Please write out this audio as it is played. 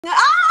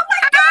Oh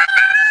my God!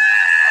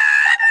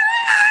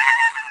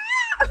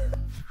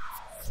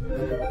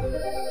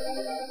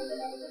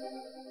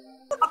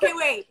 Okay,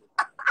 wait.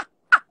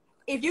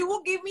 If you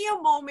will give me a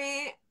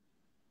moment,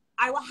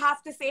 I will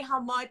have to say how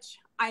much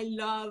I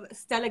love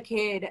Stella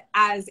Kidd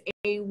as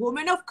a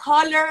woman of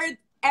color,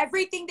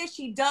 everything that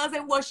she does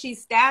and what she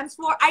stands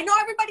for. I know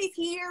everybody's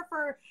here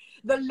for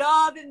the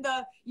love and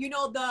the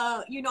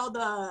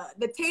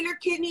Taylor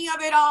Kinney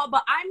of it all,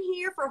 but I'm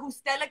here for who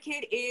Stella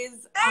Kidd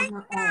is on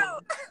her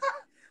own.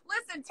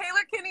 Listen,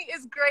 Taylor Kinney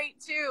is great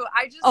too.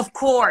 Of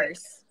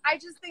course. I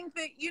just think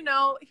that, you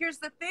know, here's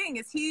the thing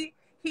is he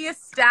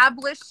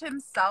established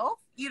himself,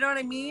 you know what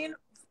I mean?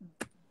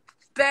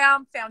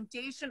 Bam,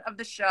 foundation of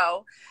the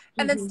show.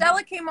 And then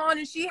Stella came on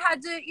and she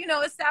had to, you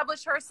know,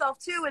 establish herself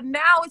too. And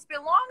now it's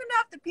been long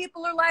enough that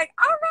people are like,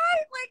 all right,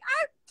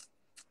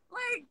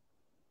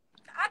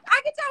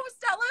 I get down with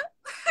Stella.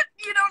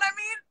 You know what I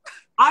mean?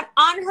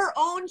 On her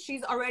own,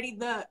 she's already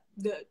the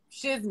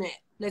shiznit.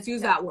 Let's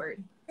use that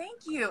word.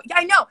 Thank you. Yeah,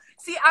 I know.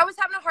 See, I was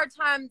having a hard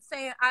time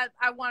saying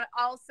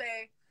I'll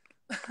say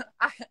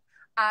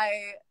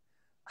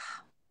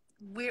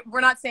we're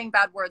not saying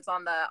bad words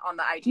on the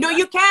IG. No,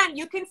 you can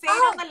say it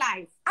on the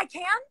live. I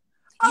can?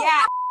 Oh,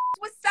 yeah.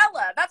 With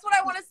Stella. That's what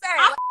I want to say.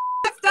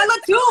 Stella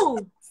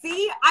too.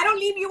 See, I don't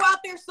leave you out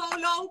there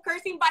solo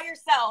cursing by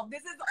yourself.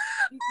 This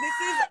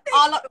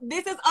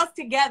is us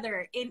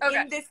together in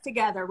this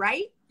together,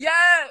 right?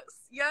 Yes.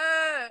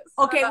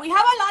 Okay, we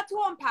have a lot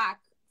to unpack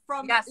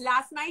from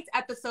last night's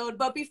episode,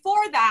 but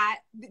before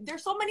that,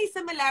 there's so many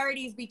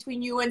similarities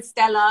between you and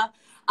Stella.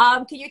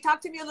 Can you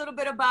talk to me a little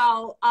bit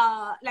about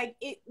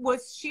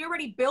was she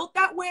already built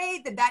that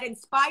way? Did that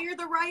inspire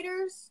the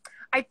writers?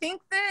 I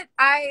think that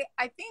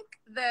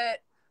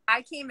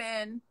I came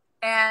in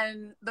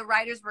and the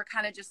writers were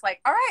kind of just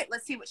like, all right,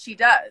 let's see what she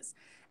does.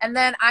 And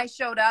then I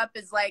showed up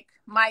as like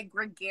my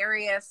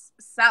gregarious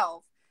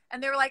self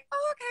and they were like,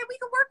 oh, okay, we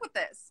can work with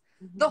this.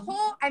 The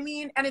whole, I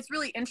mean, and it's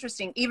really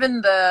interesting, even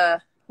the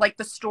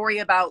story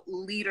about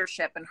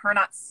leadership and her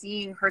not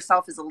seeing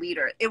herself as a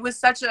leader. It was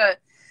such a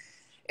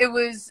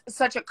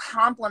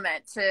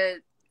compliment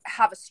to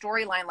have a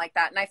storyline like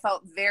that. And I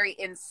felt very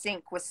in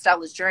sync with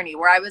Stella's journey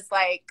where I was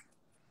like,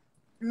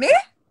 me?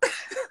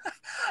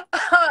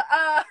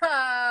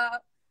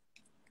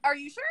 Are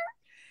you sure?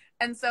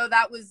 And so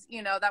that was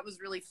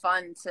really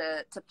fun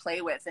to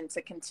play with and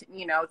to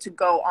continue, to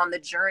go on the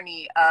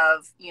journey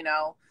of,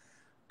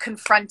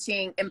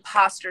 confronting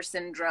imposter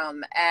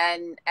syndrome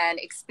and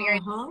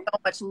experiencing so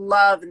much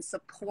love and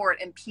support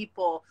and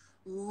people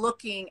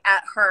looking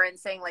at her and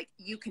saying like,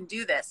 you can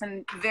do this.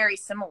 And very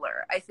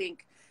similar, I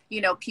think,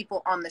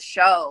 people on the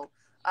show,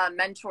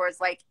 mentors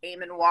like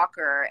Eamon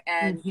Walker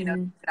and,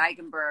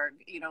 Eigenberg,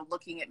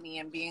 looking at me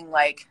and being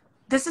like,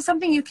 this is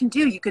something you can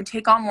do. You can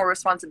take on more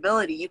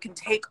responsibility. You can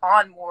take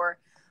on more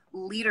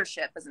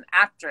leadership as an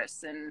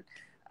actress and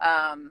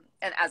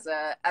as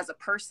a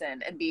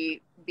person and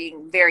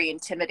being very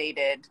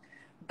intimidated.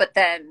 But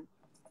then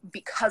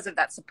because of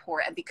that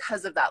support and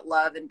because of that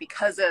love and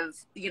because of,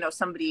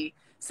 somebody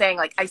saying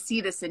like, I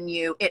see this in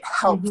you, it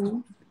helped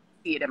me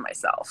see it in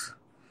myself.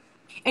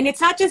 And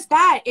it's not just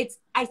that,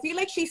 I feel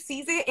like she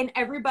sees it in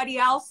everybody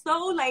else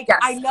though. Like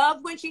I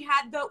love when she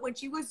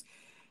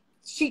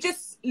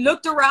just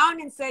looked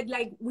around and said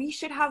like, we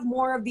should have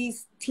more of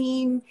these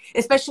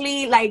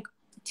especially like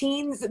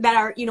teens that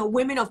are,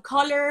 women of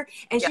color.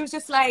 And she was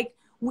just like,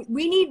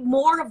 we need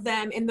more of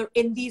them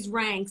in these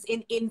ranks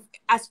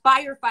as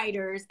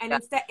firefighters. And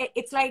instead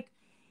it's like,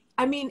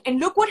 I mean, and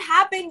look what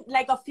happened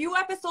like a few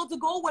episodes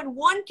ago when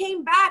one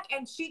came back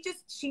and she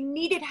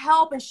needed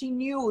help and she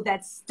knew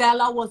that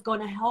Stella was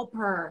going to help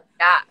her.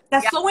 Yeah.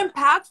 That's so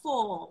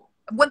impactful.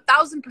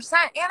 1000%.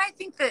 And I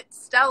think that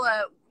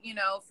Stella,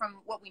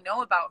 from what we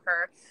know about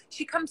her,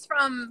 she comes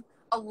from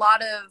a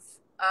lot of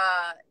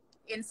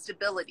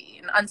instability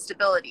and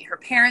instability. Her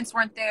parents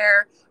weren't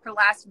there. Her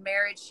last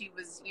marriage, she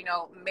was,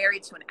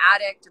 married to an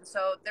addict. And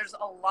so there's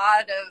a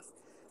lot of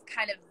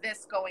kind of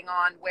this going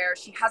on where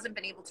she hasn't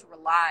been able to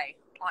rely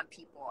on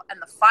people.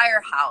 And the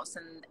firehouse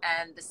and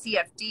the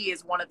CFD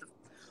is one of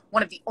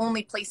the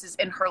only places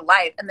in her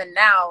life. And then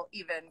now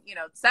even,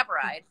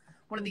 Severide,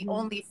 one of the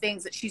only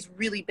things that she's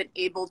really been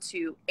able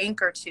to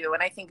anchor to.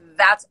 And I think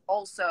that's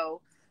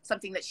also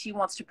something that she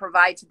wants to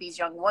provide to these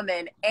young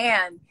women.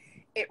 And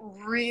it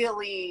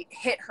really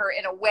hit her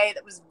in a way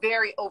that was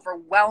very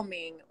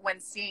overwhelming when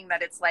seeing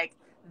that it's like,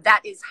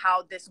 that is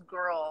how this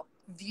girl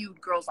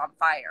viewed Girls on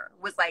Fire,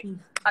 was like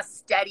a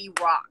steady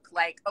rock.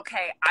 Like,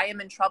 okay, I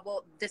am in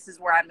trouble. This is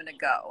where I'm going to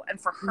go.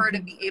 And for her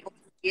to be able to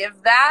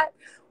give that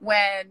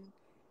when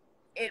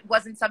it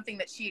wasn't something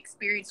that she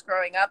experienced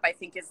growing up, I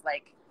think is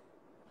like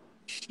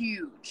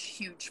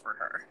huge for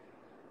her.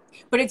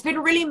 But it's been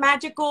really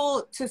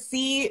magical to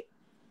see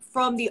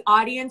from the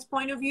audience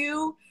point of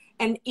view.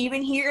 And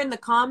even here in the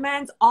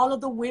comments, all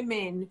of the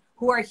women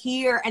who are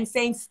here and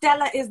saying,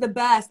 Stella is the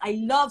best. I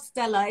love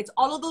Stella. It's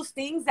all of those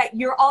things that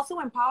you're also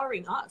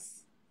empowering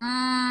us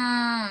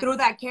through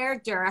that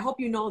character. I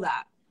hope you know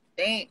that.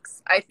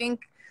 Thanks. I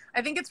think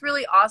it's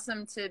really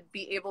awesome to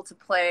be able to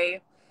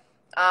play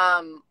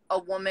a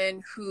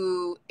woman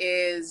who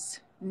is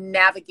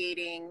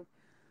navigating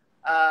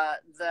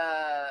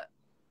the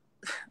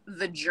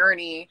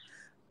journey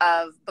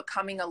of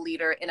becoming a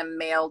leader in a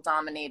male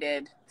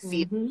dominated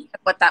field,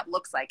 what that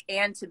looks like,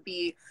 and to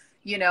be,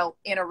 you know,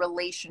 in a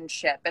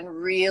relationship and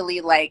really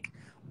like,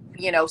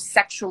 you know,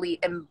 sexually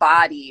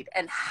embodied,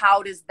 and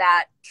how does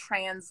that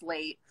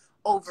translate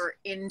over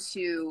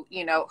into,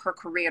 you know, her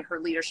career and her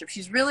leadership.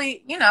 She's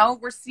really, you know,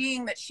 we're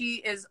seeing that she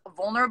is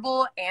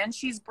vulnerable and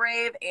she's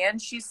brave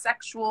and she's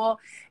sexual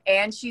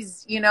and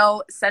she's, you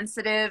know,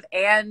 sensitive,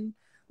 and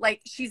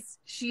like she's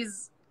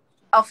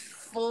a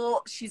fully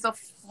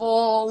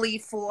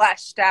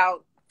fleshed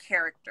out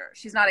character.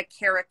 She's not a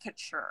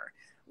caricature,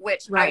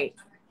 which I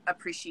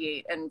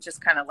appreciate, and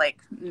just kind of like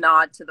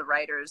nod to the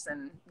writers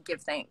and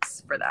give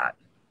thanks for that.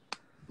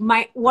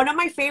 One of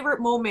my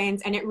favorite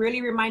moments, and it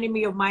really reminded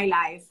me of my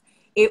life,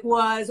 it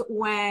was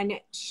when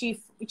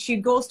she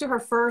goes to her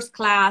first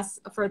class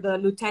for the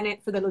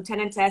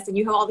lieutenant test, and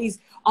you have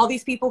all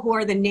these people who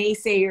are the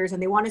naysayers,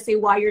 and they want to say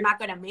why you're not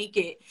going to make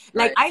it.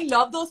 Like, I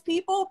love those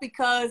people,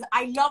 because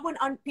I love when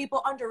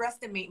people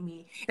underestimate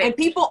me. And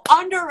people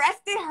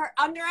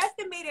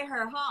underestimated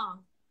her, huh?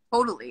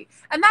 Totally.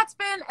 And that's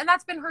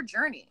been her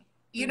journey.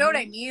 You know what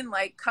I mean?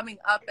 Like, coming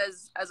up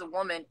as a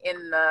woman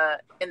in the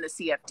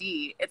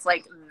CFD, it's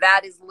like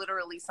that is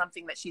literally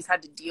something that she's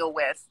had to deal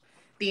with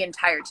the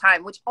entire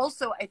time, which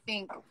also, I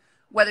think,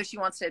 whether she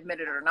wants to admit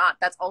it or not,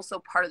 that's also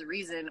part of the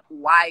reason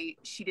why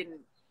she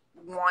didn't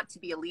want to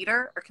be a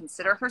leader or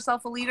consider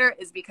herself a leader,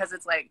 is because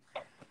it's like,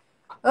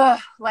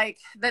 like,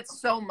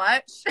 that's so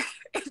much.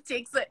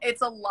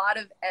 It's a lot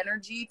of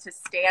energy to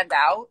stand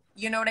out.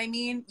 You know what I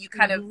mean? You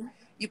kind of,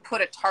 you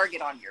put a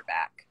target on your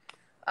back.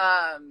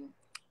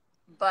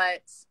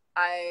 But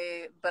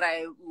I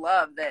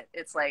love that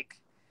it's like,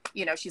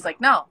 you know, she's like,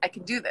 no, I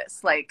can do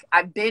this. Like,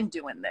 I've been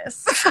doing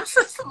this.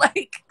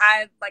 like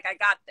I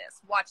got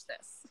this. Watch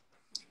this.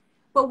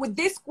 But with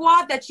this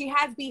squad that she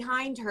has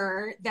behind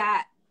her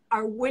that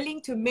are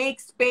willing to make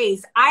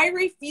space, I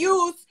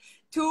refuse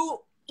to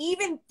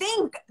even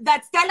think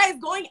that Stella is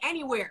going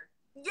anywhere.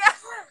 Yeah.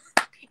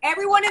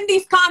 Everyone in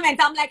these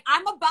comments, I'm like,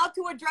 I'm about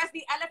to address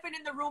the elephant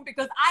in the room,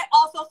 because I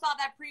also saw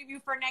that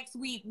preview for next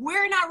week.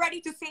 We're not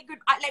ready to say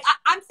goodbye. Like,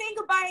 I'm saying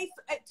goodbye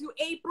to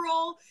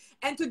April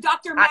and to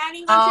Dr.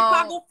 Manning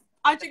on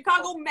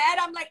Chicago Med.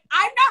 I'm like,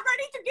 I'm not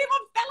ready to give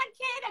up Stella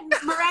Kidd and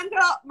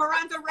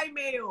Miranda Rae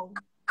Mayo.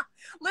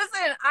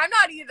 Listen, I'm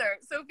not either.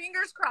 So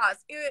fingers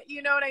crossed.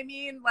 You know what I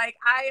mean? Like,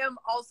 I am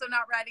also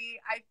not ready.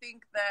 I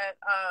think that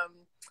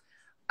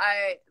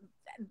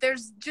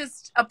there's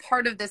just a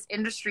part of this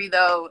industry,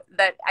 though,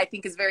 that I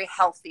think is very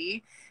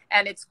healthy,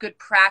 and it's good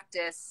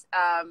practice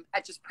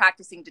at just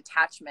practicing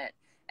detachment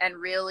and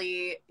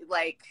really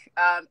like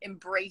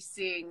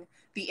embracing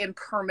the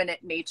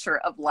impermanent nature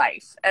of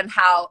life and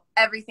how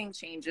everything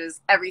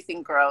changes,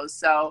 everything grows.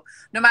 So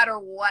no matter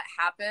what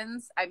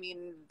happens, I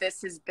mean,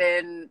 this has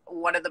been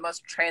one of the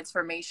most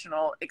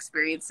transformational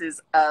experiences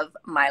of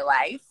my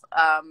life.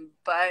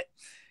 But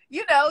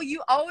you know,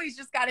 you always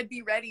got to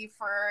be ready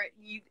for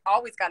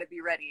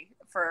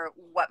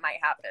what might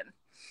happen.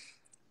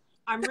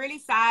 I'm really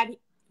sad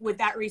with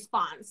that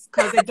response,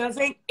 because it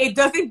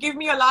doesn't give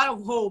me a lot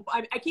of hope.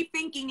 I keep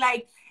thinking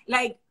I'm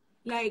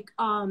like,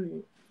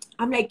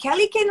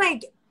 Kelly can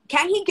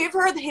he give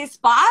her his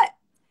spot?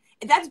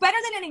 That's better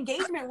than an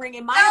engagement ring,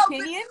 in my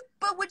opinion.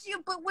 But would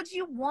you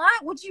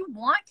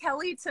want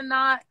Kelly to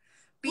not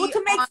be, well,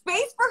 to make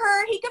space for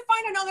her? He could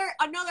find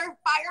another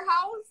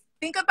firehouse.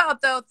 Think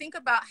about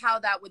how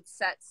that would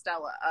set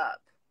Stella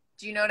up.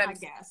 Do you know what I'm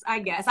saying? I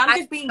guess. I'm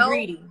just being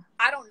greedy.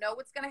 I don't know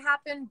what's going to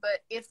happen,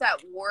 but if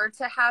that were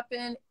to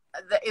happen,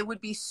 it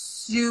would be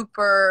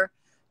super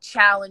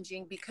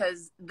challenging,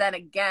 because then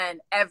again,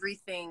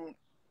 everything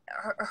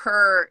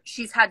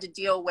she's had to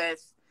deal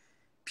with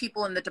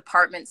people in the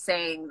department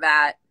saying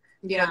that,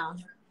 you know,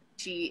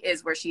 she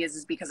is where she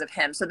is because of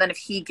him. So then if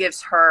he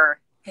gives her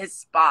his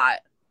spot,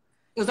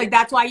 it was like,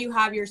 that's why you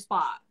have your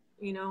spot,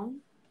 you know?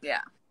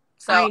 Yeah.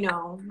 So I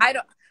know.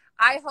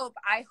 I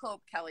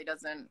hope Kelly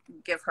doesn't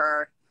give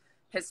her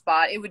his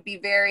spot. It would be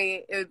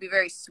very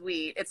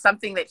sweet. It's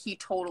something that he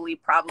totally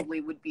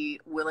probably would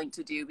be willing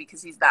to do,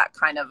 because he's that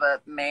kind of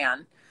a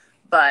man.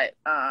 But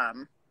I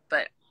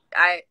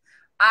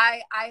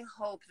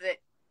hope that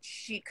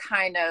she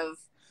kind of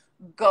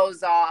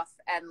goes off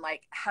and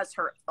like has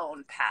her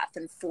own path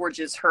and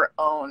forges her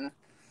own,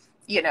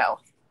 you know,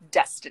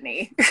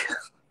 destiny.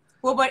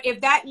 Well, but if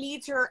that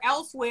leads her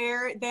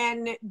elsewhere,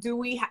 then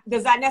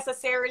does that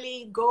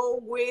necessarily go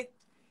with,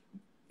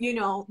 you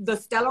know, the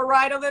Stella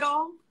ride of it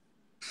all?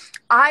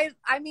 I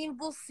mean,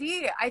 we'll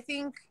see. I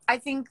think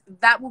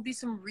that will be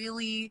some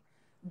really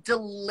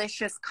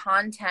delicious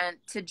content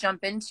to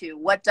jump into.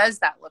 What does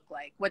that look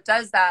like? What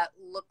does that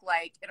look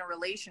like in a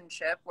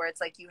relationship where it's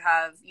like you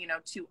have, you know,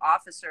 two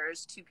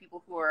officers, two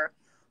people who are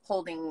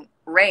holding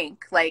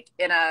rank, like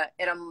in a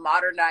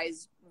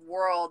modernized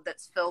world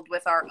that's filled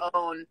with our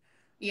own,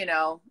 you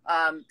know,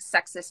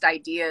 sexist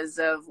ideas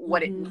of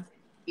what it means to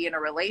be in a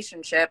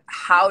relationship.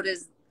 How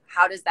does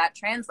how does that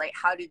translate?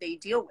 How do they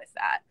deal with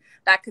that?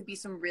 That could be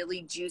some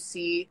really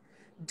juicy,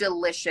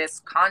 delicious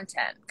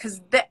content.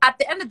 Because at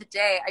the end of the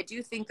day, I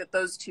do think that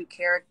those two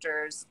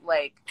characters,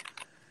 like,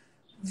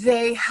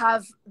 they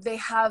have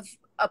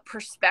a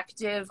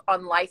perspective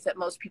on life that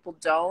most people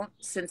don't,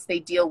 since they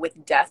deal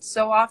with death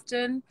so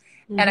often.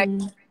 Mm-hmm. And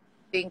I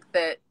think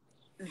that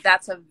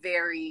that's a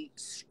very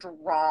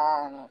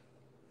strong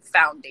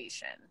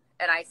foundation.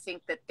 And I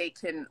think that they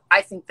can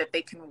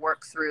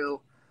work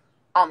through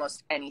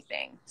almost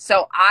anything.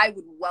 So I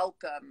would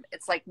welcome,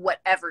 it's like,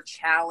 whatever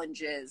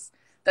challenges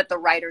that the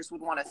writers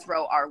would want to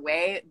throw our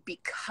way,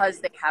 because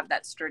they have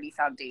that sturdy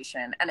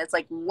foundation. And it's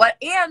like,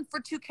 and for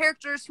two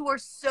characters who are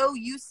so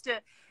used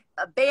to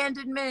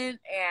abandonment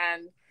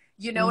and,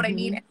 you know what I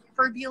mean, and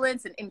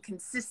turbulence and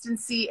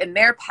inconsistency in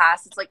their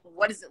past, it's like,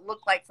 what does it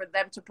look like for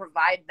them to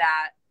provide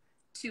that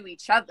to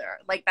each other?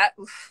 Like, that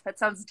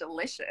sounds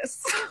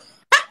delicious.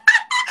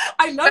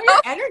 I love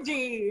your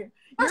energy.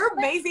 You're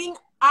amazing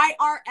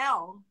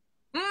IRL.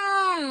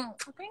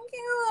 Thank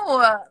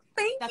you.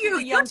 That's what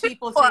the young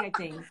people say, I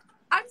think.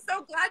 I'm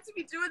so glad to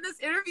be doing this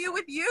interview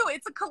with you.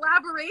 It's a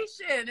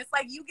collaboration. It's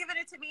like you giving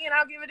it to me and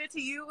I'm giving it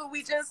to you, and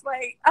we just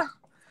like.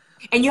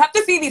 And you have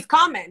to see these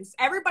comments.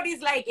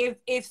 Everybody's like,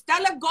 if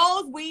Stella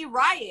goes, we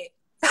riot.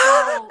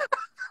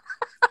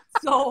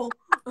 So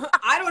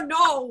I don't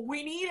know.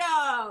 We need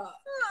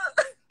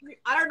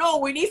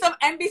some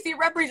NBC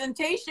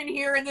representation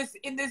here in this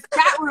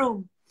chat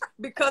room,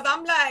 because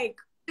I'm like,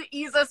 to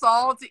ease us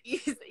all, to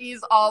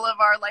ease all of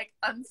our like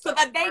so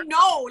that they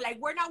know, like,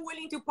 we're not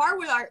willing to part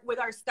with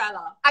our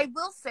Stella. I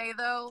will say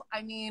though,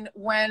 I mean,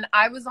 when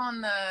I was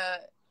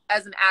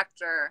as an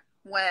actor,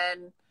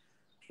 when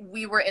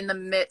we were in the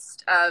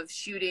midst of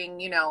shooting,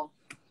 you know,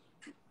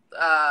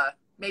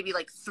 maybe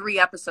like 4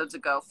 episodes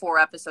ago,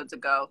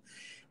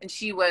 and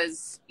she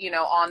was, you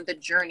know, on the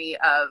journey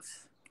of,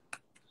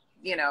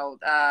 you know,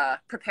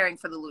 preparing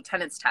for the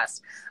lieutenant's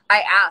test,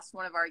 I asked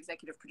one of our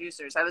executive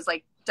producers, I was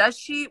like,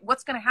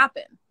 what's going to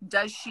happen?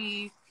 Does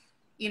she,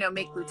 you know,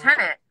 make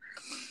lieutenant?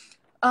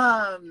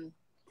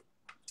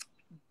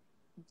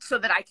 So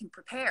that I can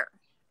prepare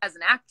as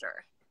an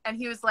actor. And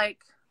he was like,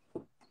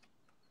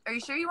 are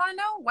you sure you want to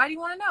know? Why do you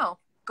want to know?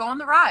 Go on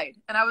the ride.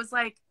 And I was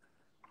like,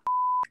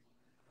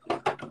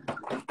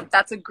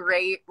 that's a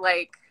great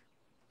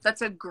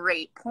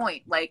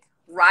point. Like,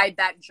 ride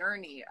that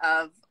journey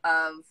of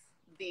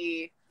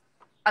the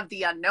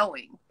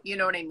unknowing, you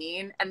know what I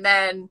mean? And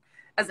then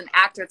as an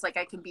actor, it's like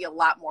I can be a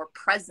lot more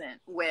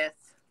present with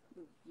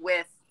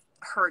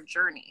her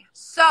journey.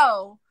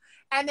 So,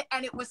 and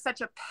it was such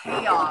a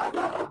payoff.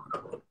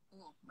 Oh,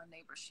 my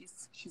neighbor,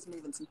 she's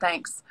moving some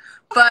thanks.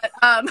 But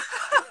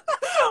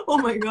oh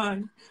my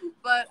God.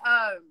 But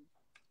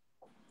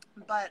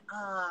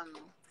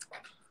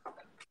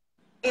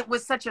it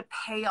was such a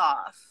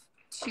payoff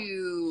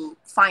to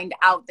find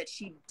out that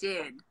she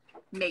did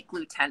make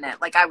lieutenant.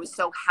 Like, I was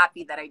so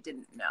happy that I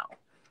didn't know.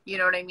 You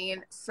know what I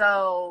mean?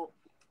 So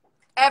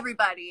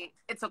everybody,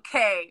 it's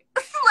okay.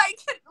 Like,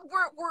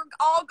 we're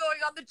all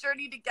going on the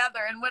journey together,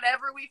 and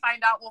whatever we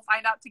find out, we'll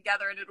find out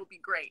together, and it'll be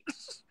great.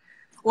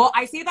 Well,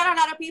 I see that a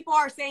lot of people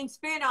are saying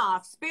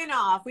spin-off.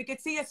 We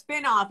could see a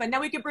spin-off, and then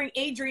we could bring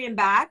Adrian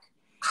back,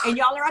 and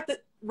y'all are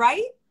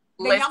right?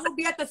 Then y'all will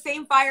be at the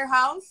same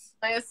firehouse.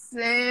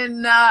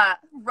 Listen,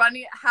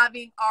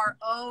 having our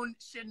own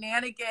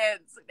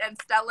shenanigans, and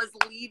Stella's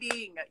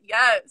leading.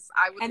 Yes,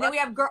 I would. And then we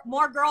have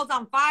more girls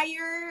on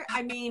fire.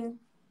 I mean,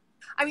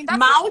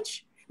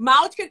 that's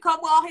Mouch could come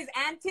with all his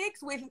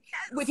antics with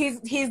his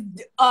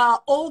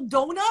old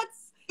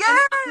donuts. Yeah,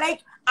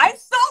 like I'm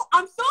so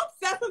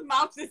obsessed with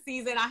Mouch this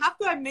season. I have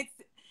to admit,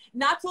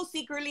 not so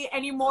secretly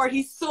anymore.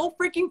 He's so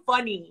freaking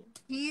funny.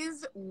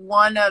 He's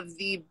one of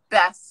the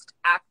best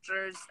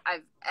actors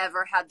I've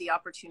ever had the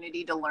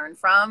opportunity to learn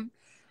from.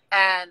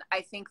 And I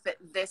think that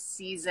this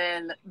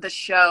season, the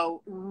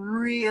show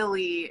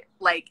really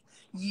like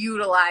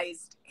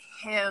utilized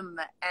him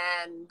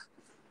and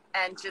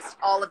just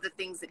all of the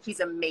things that he's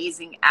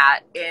amazing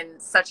at in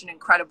such an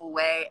incredible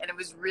way. And it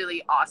was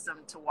really awesome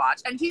to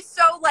watch. And he's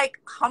so like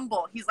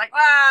humble. He's like,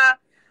 I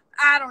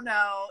don't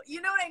know. You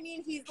know what I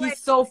mean? He's like,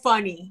 so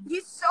funny.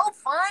 He's so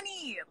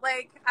funny.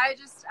 Like, I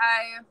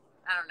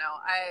don't know.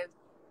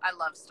 I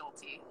love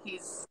Stolte.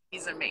 He's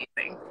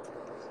amazing.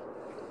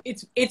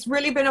 It's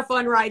really been a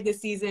fun ride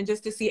this season,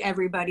 just to see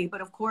everybody.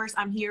 But of course,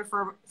 I'm here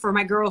for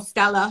my girl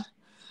Stella.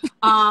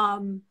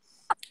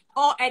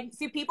 Oh, and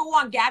see, people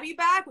want Gabby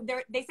back.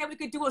 They said we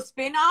could do a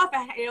spin-off,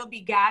 and it'll be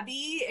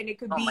Gabby, and it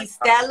could be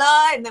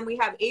Stella, and then we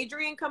have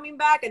Adrian coming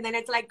back, and then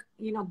it's like,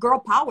 you know, girl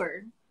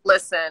power.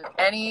 Listen,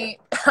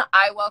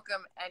 I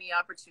welcome any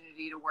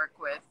opportunity to work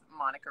with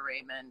Monica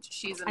Raymond.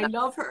 I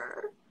love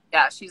her.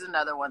 Yeah, she's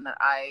another one that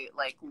I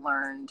like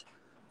learned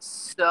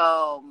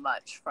so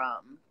much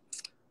from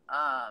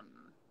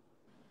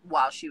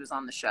while she was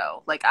on the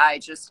show. Like, I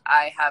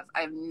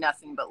have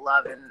nothing but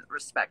love and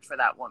respect for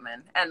that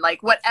woman. And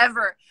like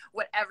whatever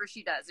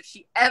she does, if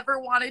she ever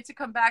wanted to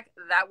come back,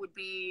 that would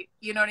be,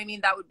 you know what I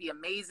mean? That would be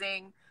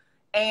amazing.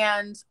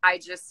 And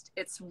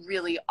it's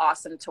really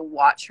awesome to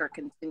watch her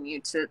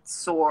continue to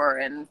soar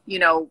and,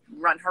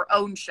 run her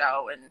own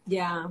show. And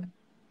yeah,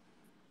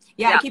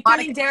 I keep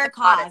telling Derek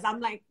Haas, I'm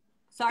like,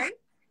 sorry?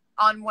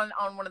 On one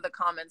of the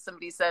comments,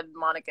 somebody said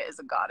Monica is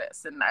a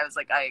goddess, and I was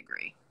like, I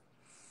agree.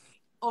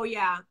 Oh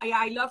yeah,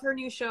 I love her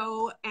new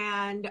show,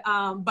 and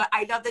but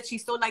I love that she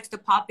still likes to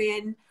pop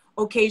in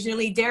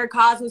occasionally. Derek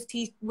Haas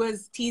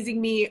was teasing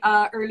me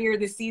earlier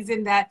this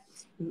season that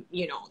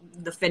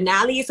the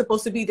finale is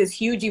supposed to be this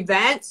huge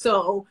event,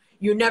 so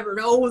you never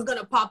know who's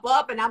gonna pop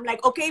up. And I'm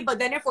like, okay, but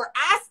then if we're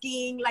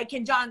asking, like,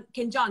 can John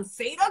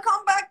Cena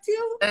come back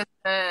too?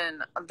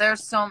 Listen,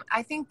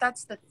 I think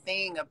that's the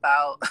thing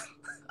about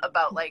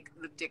like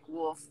the Dick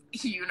Wolf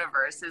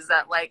universe, is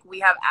that like we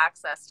have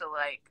access to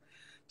like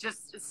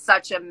just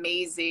such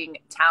amazing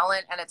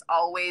talent, and it's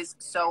always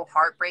so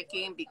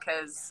heartbreaking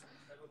because,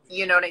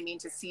 you know what I mean,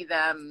 to see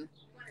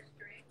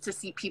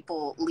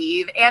people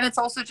leave. And it's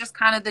also just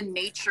kind of the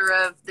nature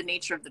of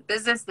the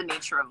business, the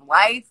nature of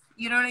life,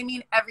 you know what I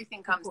mean?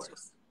 Everything comes to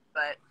us,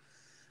 but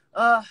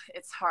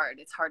it's hard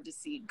to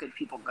see good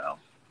people go.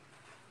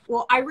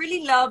 Well, I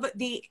really love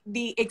the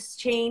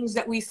exchange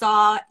that we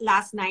saw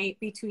last night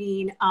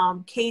between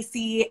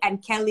Casey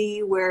and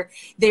Kelly, where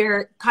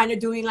they're kind of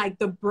doing like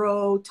the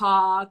bro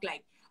talk.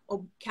 Like,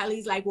 oh,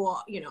 Kelly's like,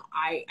 well,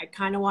 I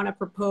kind of want to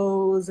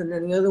propose. And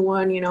then the other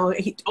one,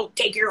 don't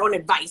take your own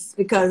advice,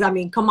 because, I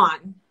mean, come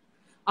on.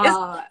 It's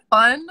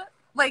fun.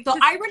 Like, so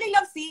I really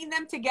love seeing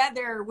them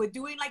together with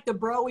doing like the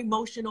bro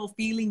emotional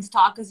feelings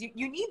talk, because you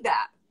need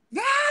that.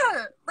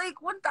 Yeah, like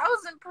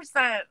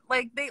 1000%.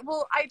 Like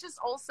I just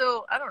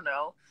also, I don't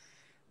know,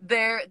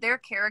 their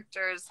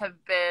characters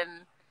have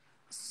been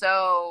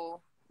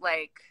so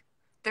like,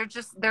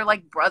 they're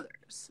like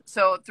brothers.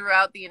 So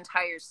throughout the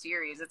entire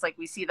series, it's like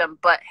we see them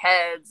butt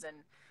heads and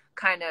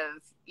kind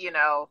of,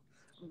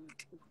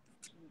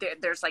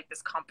 there's like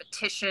this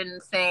competition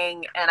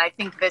thing. And I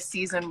think this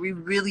season we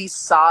really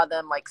saw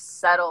them like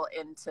settle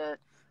into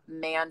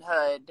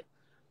manhood,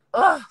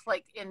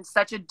 like in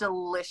such a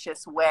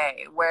delicious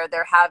way, where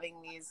they're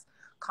having these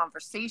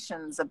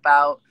conversations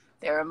about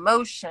their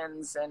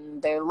emotions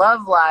and their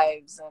love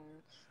lives. And,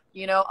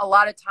 a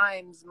lot of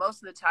times,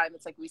 most of the time,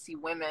 it's like we see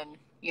women,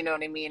 you know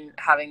what I mean,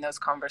 having those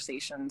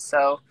conversations.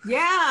 So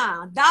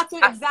yeah, that's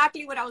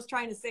exactly what I was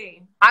trying to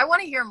say. I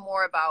want to hear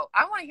more about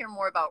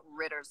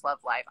Ritter's love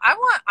life. I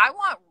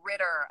want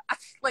Ritter.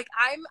 Like,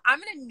 I'm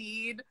gonna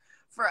need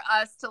for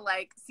us to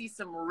like see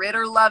some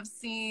Ritter love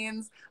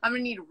scenes. I'm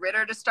gonna need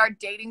Ritter to start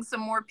dating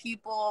some more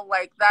people.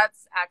 Like,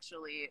 that's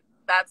actually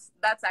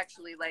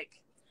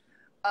like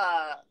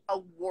a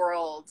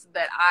world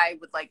that I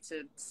would like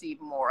to see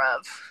more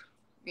of.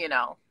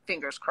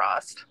 Fingers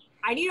crossed.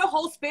 I need a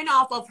whole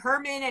spin-off of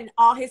Herman and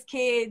all his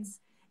kids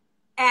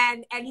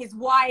and his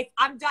wife.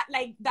 I'm done,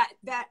 like that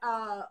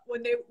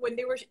when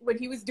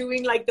he was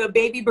doing like the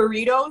baby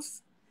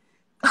burritos.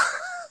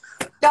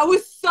 That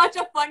was such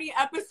a funny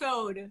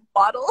episode.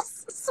 Swaddle.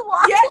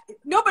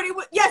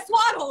 Yeah,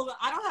 Swaddle.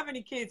 I don't have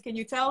any kids. Can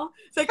you tell?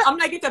 It's like, I'm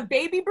like, it's a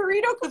baby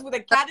burrito, because with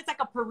a cat, it's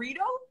like a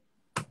burrito.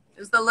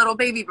 It's the little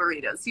baby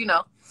burritos,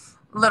 the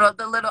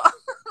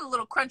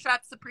little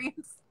Crunchwrap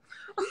Supremes.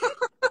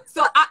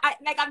 So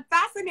I'm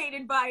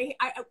fascinated by,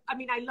 I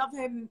mean, I love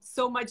him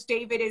so much.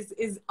 David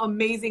is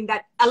amazing.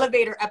 That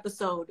elevator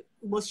episode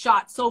was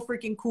shot so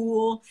freaking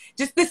cool.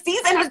 Just the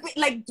season has been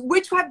like,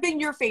 which have been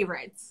your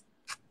favorites?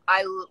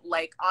 I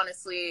like,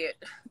 honestly,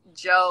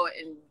 Joe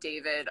and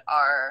David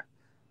are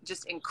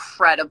just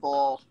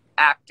incredible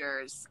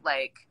actors.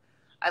 Like,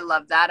 I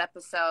love that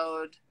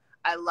episode.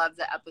 I love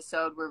the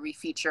episode where we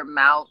feature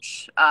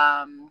Mouch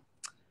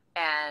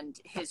and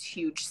his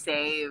huge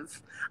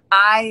save.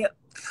 I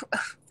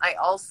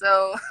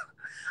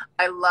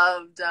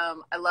loved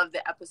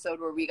the episode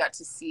where we got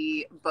to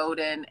see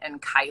Bowden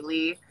and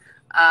Kylie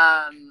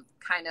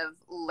kind of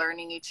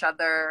learning each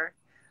other.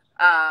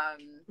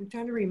 I'm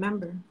trying to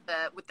remember.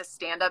 With the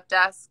stand-up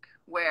desk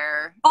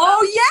where...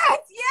 Oh,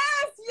 yes!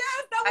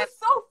 That was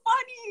so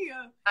funny!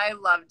 I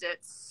loved it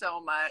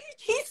so much.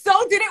 He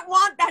so didn't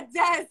want that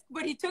desk,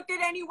 but he took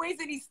it anyways,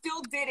 and he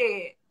still did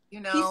it.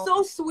 He's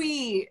so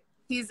sweet.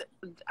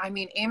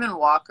 Eamon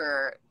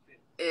Walker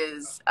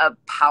is a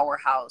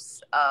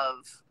powerhouse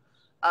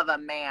of a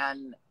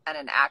man and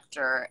an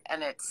actor,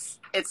 and it's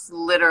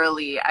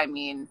literally,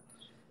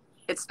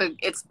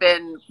 it's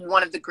been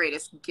one of the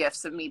greatest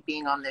gifts of me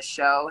being on this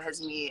show,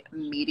 has me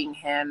meeting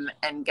him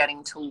and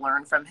getting to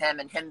learn from him,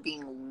 and him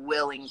being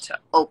willing to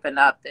open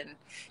up and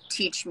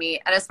teach me.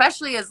 And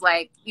especially as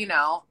like,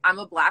 I'm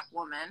a Black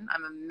woman,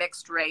 I'm a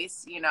mixed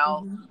race,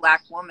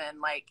 Black woman,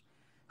 like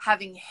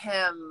having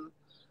him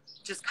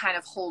just kind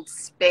of hold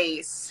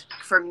space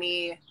for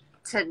me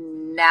to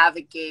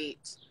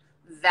navigate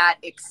that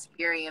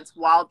experience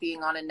while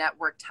being on a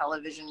network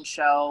television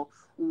show,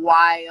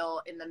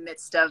 while in the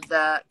midst of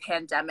the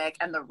pandemic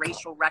and the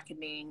racial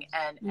reckoning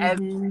and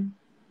everything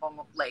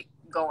like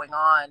going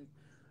on.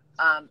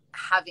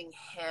 Having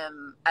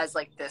him as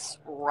like this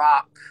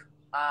rock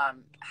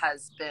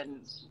has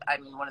been,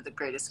 one of the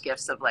greatest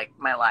gifts of like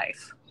my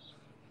life.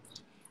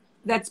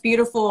 That's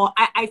beautiful.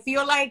 I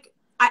feel like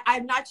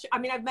I'm not sure. I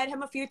mean, I've met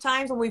him a few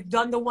times and we've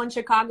done the One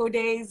Chicago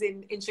days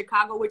in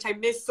Chicago, which I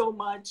miss so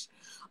much.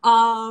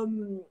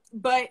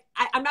 But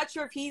I'm not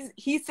sure if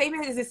he's same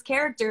as his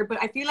character, but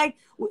I feel like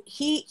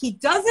he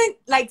doesn't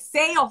like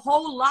say a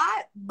whole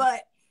lot,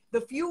 but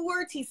the few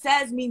words he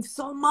says mean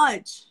so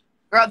much.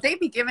 Girl, they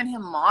be giving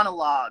him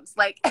monologues.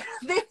 Like,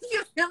 they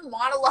give him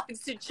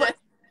monologues to just,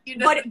 you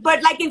know.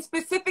 But like in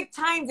specific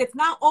times, it's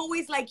not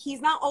always like,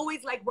 he's not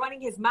always like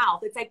running his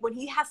mouth. It's like when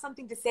he has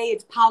something to say,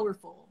 it's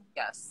powerful.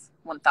 Yes,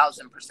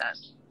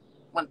 1000%.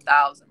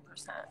 1000%.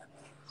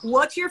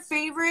 What's your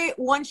favorite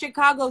One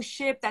Chicago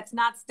ship that's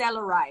not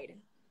Stella Ride?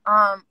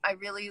 I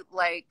really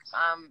like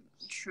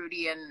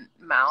Trudy and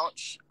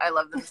Mouch. I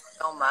love them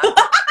so much.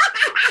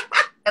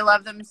 I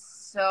love them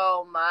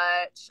so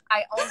much.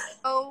 I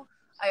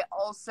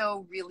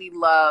also really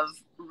love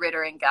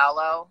Ritter and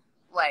Gallo.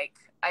 Like,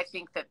 I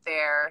think that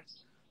they're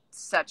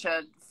such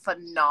a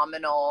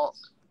phenomenal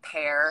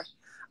pair.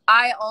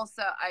 I love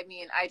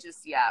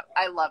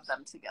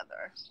them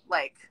together.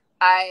 Like,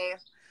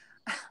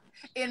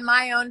 in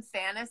my own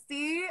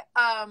fantasy,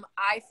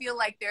 I feel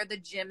like they're the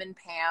Jim and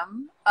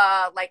Pam,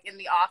 like in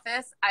The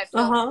Office. I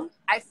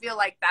feel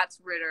like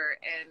that's Ritter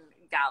and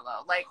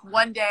Gallo. Like,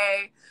 one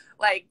day,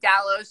 like,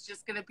 Gallo's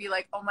just gonna be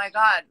like, oh my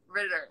God,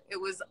 Ritter, it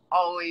was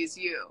always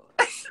you.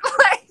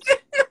 Like,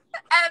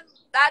 and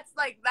that's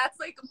like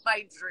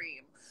my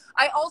dream.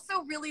 I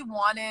also really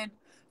wanted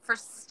for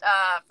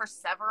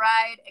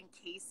Severide and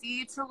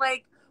Casey to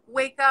like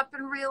wake up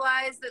and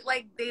realize that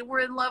like they were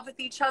in love with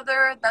each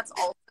other. That's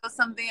also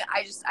something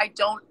I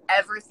don't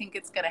ever think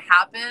it's gonna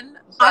happen.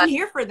 I'm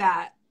here for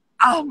that.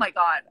 Oh my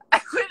God,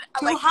 I would.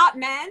 Two hot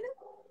men.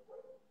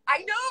 I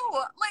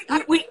know. Like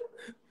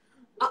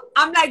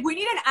I'm like, we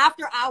need an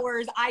after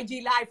hours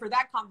IG live for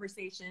that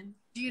conversation.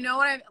 Do you know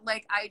what I'm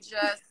like?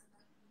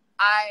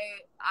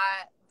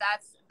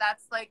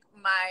 That's like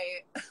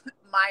my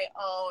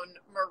own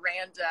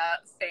Miranda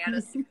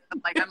fantasy.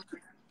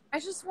 I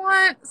just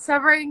want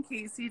Severide and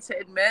Casey to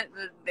admit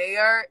that they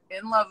are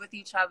in love with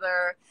each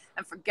other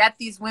and forget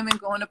these women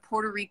going to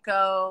Puerto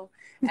Rico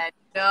and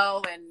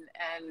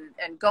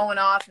and going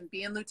off and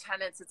being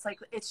lieutenants. It's like,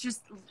 it's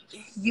just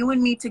you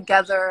and me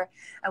together,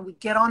 and we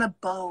get on a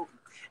boat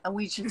and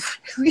we just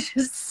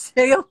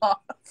sail off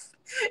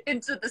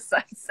into the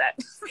sunset.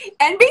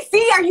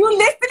 NBC, are you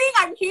listening?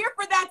 I'm here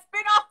for that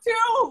spinoff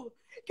too.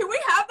 Can we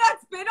have that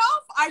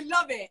spinoff? I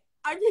love it.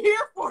 I'm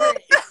here for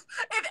it.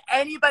 If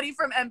anybody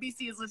from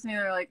NBC is listening,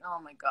 they're like, oh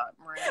my God,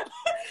 Miranda.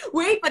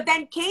 Wait, but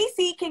then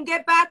Casey can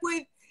get back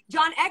with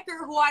John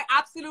Ecker, who I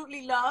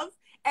absolutely love.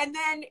 And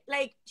then,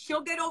 like,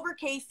 she'll get over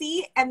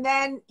Casey, and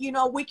then, you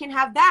know, we can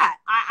have that.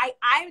 I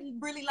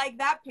really like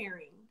that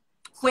pairing.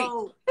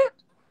 So, wait.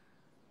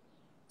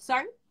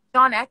 Sorry?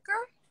 John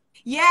Ecker?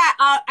 Yeah,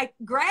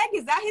 Greg,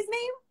 is that his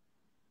name?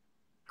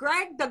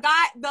 Greg, the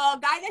guy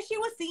that she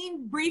was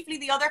seeing briefly,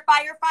 the other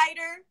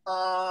firefighter.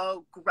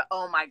 Oh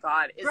my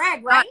God.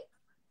 Greg, right?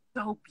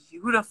 So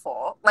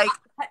beautiful. Like,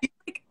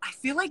 I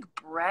feel like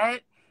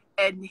Brett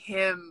and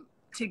him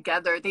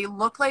together, they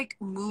look like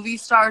movie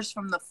stars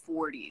from the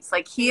 40s.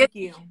 Like, he had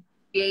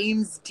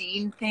James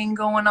Dean thing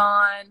going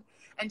on,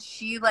 and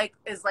she like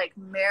is like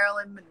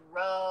Marilyn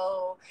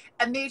Monroe,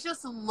 and they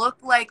just look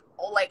like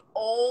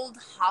old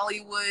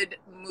Hollywood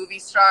movie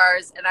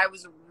stars, and I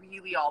was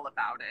really all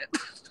about it.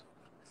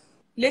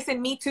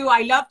 Listen, me too.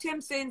 I loved him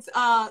since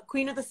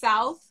Queen of the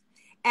South,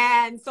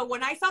 and so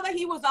when I saw that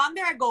he was on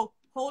there, I go,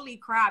 holy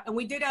crap. And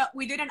we did an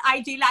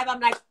IG live. I'm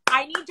like,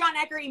 I need John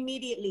Ecker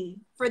immediately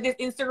for this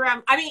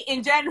Instagram. I mean,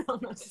 in general,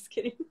 no, just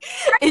kidding.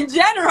 In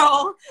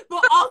general,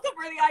 but also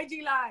for the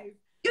IG live.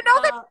 You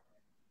know that,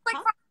 like,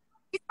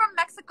 he's from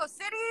Mexico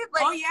City.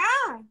 Like, oh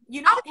yeah,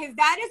 you know his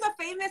dad is a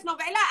famous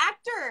novela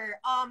actor.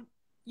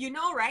 You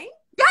know, right?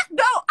 Yeah,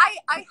 no,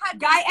 I had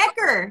Guy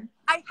Ecker.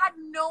 I had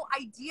no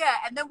idea.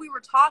 And then we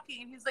were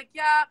talking, and he's like,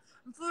 yeah,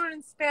 I'm fluent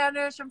in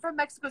Spanish. I'm from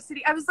Mexico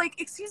City. I was like,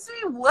 excuse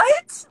me,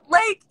 what?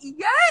 Like,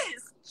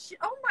 yes.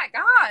 Oh my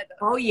God.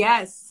 Oh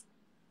yes.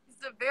 This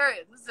is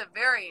a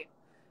very,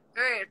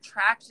 very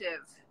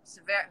attractive,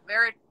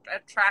 very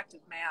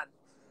attractive man.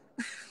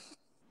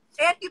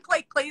 And he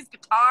plays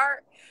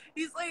guitar.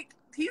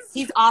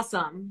 He's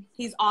awesome.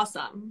 He's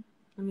awesome.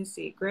 Let me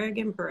see. Greg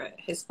and Brett.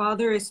 His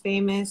father is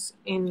famous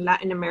in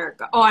Latin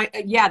America. Oh,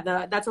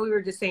 that's what we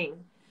were just saying.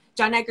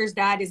 John Ecker's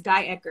dad is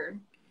Guy Ecker,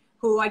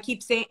 who I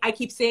keep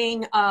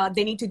saying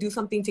they need to do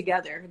something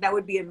together. That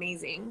would be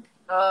amazing.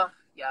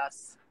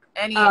 Yes.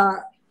 Any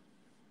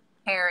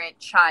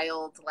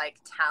parent-child like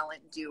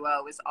talent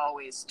duo is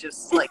always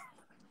just like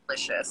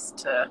delicious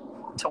to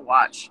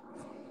watch.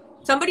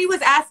 Somebody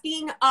was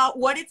asking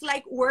what it's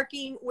like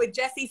working with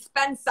Jesse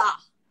Spencer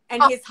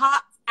and his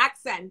hot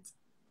accent.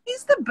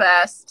 He's the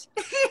best.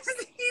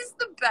 He's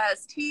the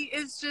best. He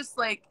is just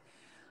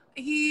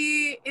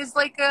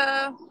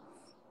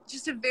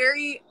a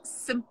very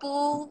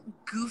simple,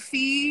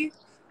 goofy,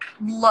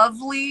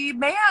 lovely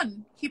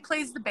man. He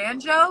plays the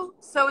banjo,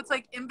 so it's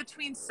like in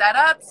between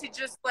setups, he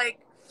just like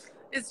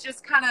is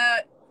just kind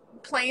of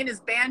playing his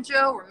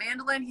banjo or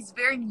mandolin. He's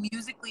very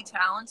musically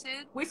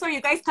talented. Wait, so are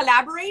you guys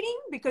collaborating?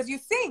 Because you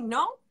sing,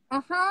 no?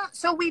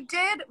 So we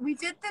did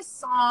this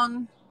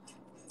song,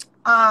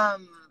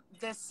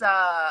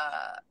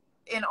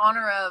 in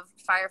honor of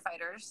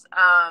firefighters,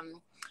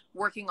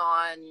 working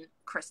on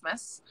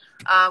Christmas,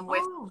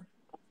 with,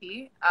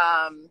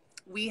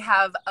 we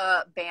have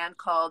a band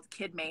called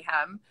Kid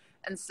Mayhem.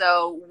 And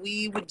so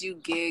we would do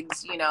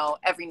gigs, you know,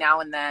 every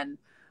now and then.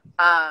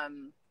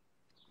 And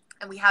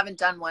we haven't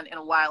done one in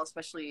a while,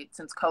 especially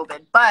since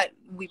COVID, but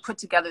we put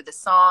together the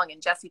song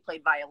and Jesse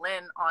played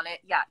violin on it.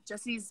 Yeah.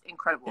 Jesse's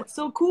incredible. It's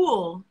so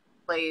cool.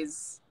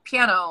 Plays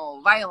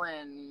piano,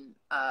 violin,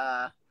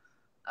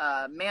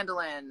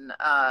 mandolin,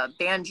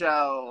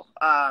 banjo.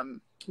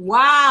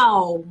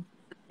 Wow.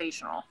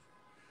 Sensational.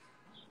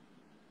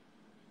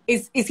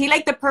 Is he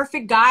like the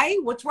perfect guy?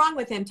 What's wrong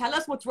with him? Tell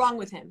us what's wrong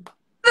with him.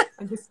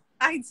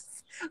 I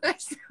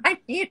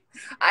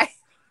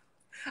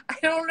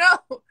don't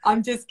know.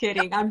 I'm just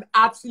kidding. I'm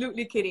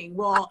absolutely kidding.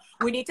 Well,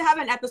 we need to have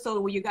an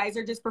episode where you guys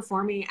are just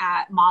performing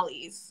at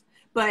Molly's,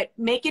 but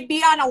make it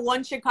be on a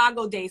one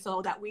Chicago day so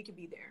that we could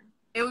be there.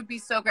 It would be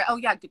so great. Oh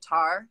yeah,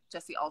 guitar.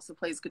 Jesse also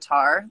plays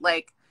guitar.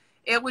 Like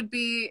it would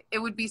be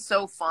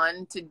so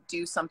fun to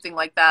do something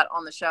like that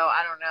on the show.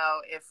 I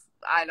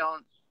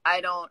don't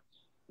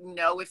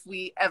know if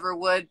we ever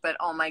would, but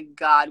oh my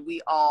God,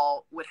 we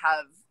all would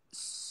have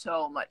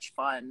so much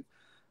fun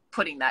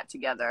putting that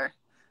together.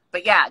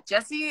 But yeah,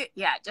 Jesse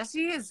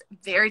is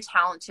very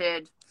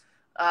talented,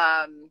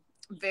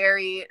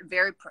 very,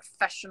 very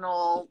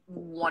professional,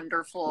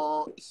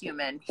 wonderful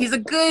human. He's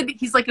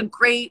like a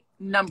great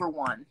number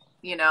one,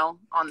 you know,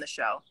 on the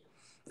show.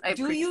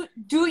 Do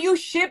you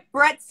ship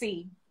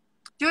Brettsy?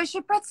 Do I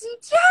ship Brettsy?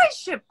 Yeah, I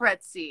ship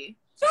Brettsy.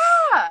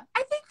 Yeah,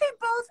 I think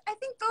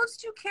those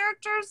two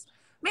characters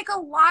make a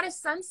lot of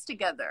sense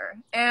together.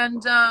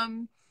 And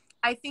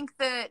I think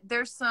that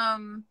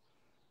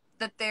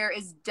there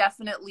is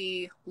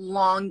definitely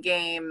long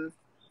game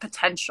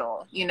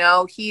potential. You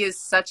know, he's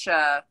such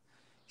a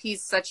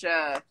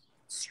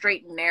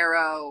straight and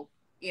narrow,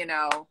 you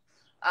know,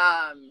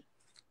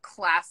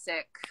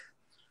 classic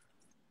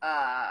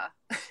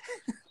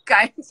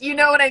guy, you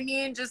know what I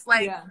mean? Just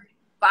like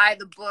by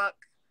the book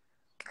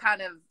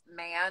kind of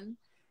man.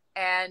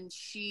 And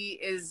she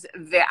is,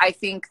 I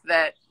think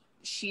that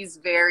she's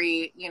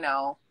very, you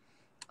know,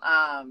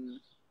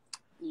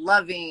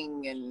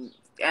 loving and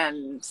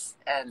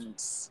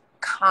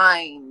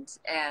kind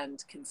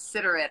and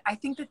considerate. I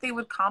think that they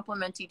would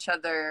complement each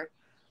other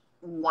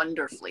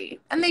wonderfully,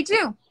 and they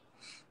do.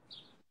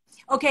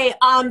 Okay,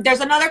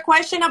 there's another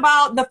question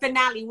about the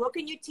finale. What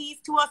can you tease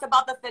to us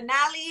about the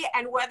finale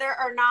and whether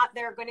or not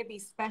there are going to be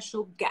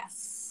special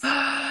guests?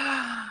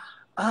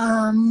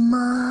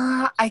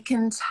 I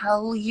can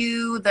tell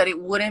you that it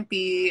wouldn't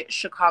be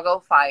Chicago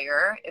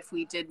Fire if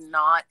we did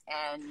not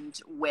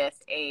end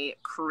with a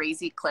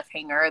crazy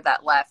cliffhanger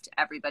that left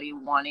everybody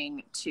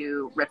wanting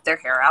to rip their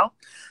hair out.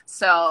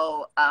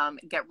 So,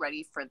 get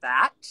ready for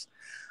that.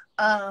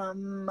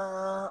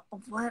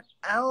 What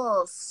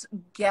else?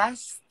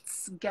 Guess.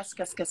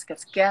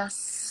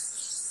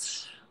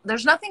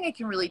 There's nothing I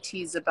can really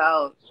tease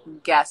about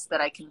guests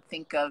that I can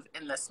think of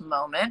in this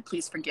moment.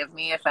 Please forgive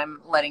me if I'm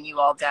letting you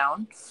all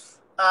down.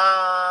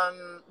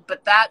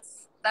 But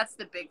that's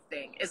the big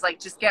thing, is like,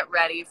 just get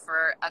ready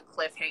for a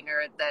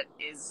cliffhanger that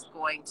is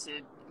going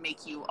to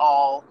make you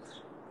all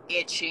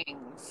itching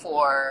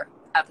for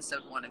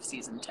episode 1 of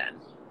season 10.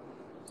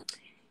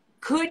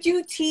 Could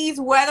you tease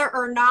whether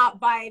or not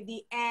by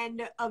the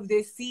end of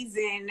this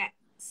season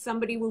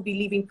somebody will be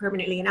leaving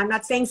permanently? And I'm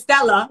not saying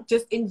Stella,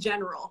 just in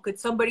general. Could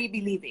somebody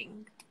be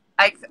leaving?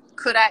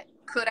 Could I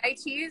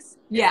tease?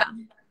 Yeah.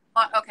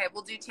 Okay,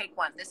 we'll do take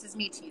 1. This is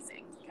me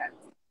teasing. Okay.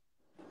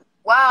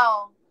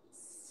 Well,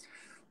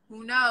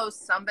 who knows?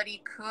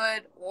 Somebody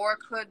could or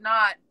could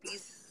not be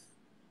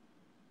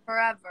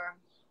forever.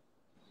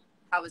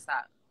 How was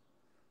that?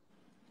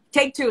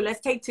 Take 2.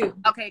 Let's take 2.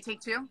 Okay, take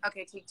 2?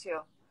 Okay, take 2.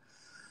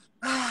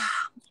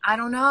 I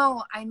don't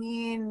know. I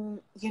mean,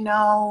 you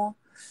know,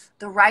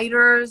 the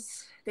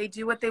writers, they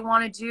do what they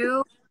want to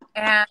do,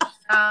 and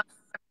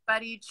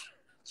everybody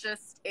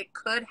just, it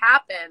could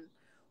happen.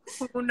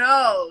 Who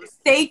knows?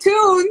 Stay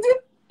tuned.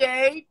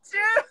 Stay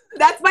tuned.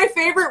 That's my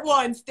favorite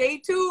one. Stay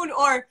tuned,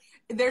 or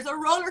there's a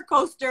roller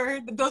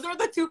coaster. Those are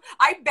the 2.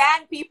 I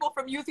ban people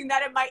from using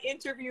that in my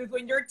interviews.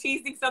 When you're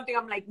teasing something,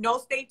 I'm like, no,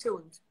 stay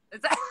tuned.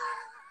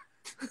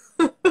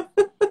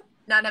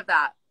 None of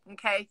that.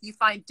 Okay, you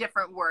find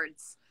different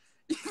words.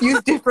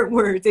 Use different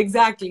words,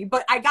 exactly.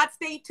 But I got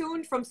stay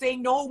tuned from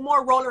saying no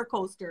more roller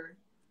coaster.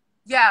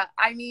 Yeah,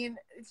 I mean,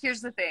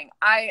 here's the thing.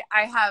 I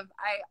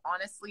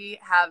honestly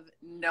have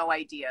no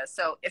idea.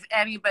 So if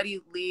anybody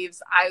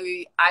leaves,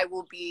 I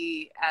will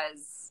be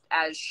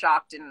as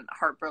shocked and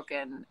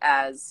heartbroken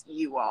as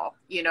you all.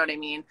 You know what I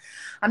mean?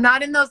 I'm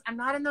not in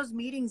those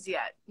meetings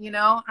yet. You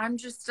know, I'm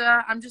just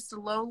a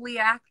lowly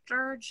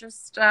actor,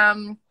 just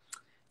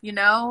you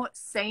know,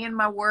 saying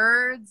my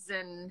words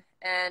and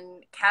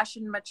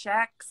cashing my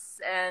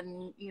checks,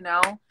 and, you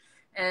know,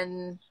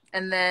 and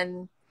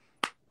then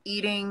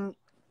eating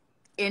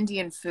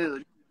Indian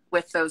food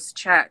with those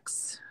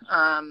checks.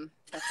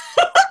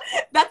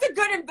 That's a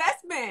good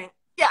investment.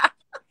 Yeah.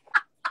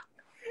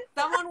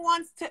 Someone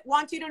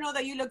wants you to know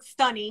that you look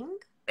stunning.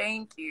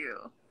 Thank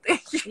you.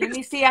 Let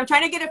me see. I'm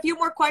trying to get a few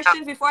more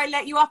questions before I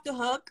let you off the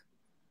hook.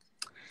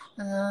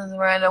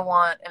 Miranda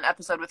want an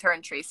episode with her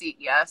and Tracy.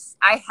 Yes,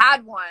 I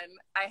had one,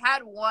 and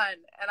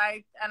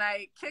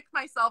I kick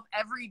myself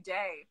every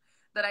day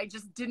that I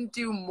just didn't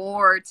do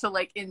more to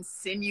like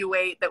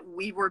insinuate that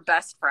we were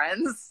best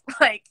friends.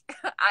 Like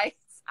I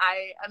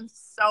am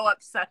so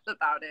upset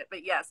about it.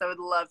 But yes, I would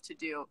love to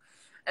do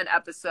an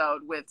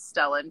episode with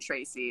Stella and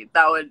Tracy.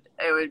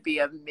 It would be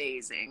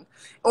amazing.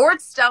 Or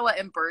it's Stella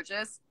and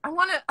Burgess. I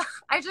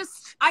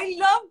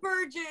love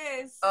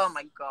Burgess. Oh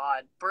my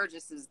God.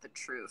 Burgess is the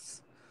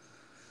truth.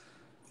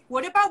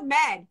 What about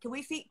Med? Can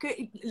we see,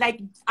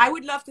 I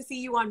would love to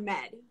see you on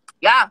Med.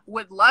 Yeah,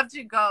 would love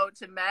to go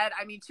to Med.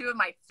 I mean, two of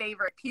my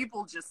favorite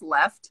people just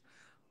left.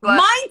 But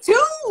mine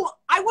too.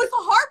 I was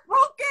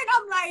heartbroken.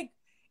 I'm like,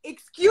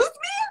 excuse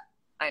me?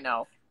 I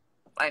know.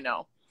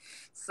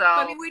 So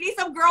I mean, we need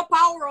some girl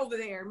power over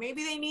there.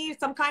 Maybe they need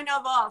some kind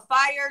of a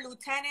fire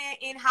lieutenant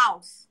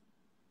in-house.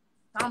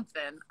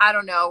 Something. I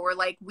don't know. We're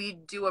like, we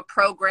do a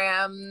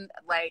program,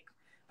 like,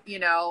 you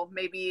know,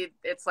 maybe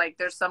it's like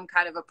there's some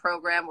kind of a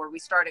program where we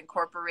start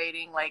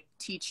incorporating like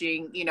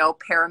teaching, you know,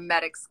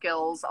 paramedic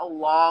skills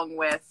along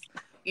with,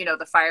 you know,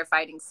 the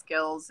firefighting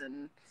skills,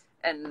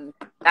 and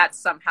that's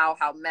somehow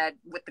how Med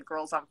with the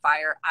Girls on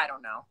Fire. I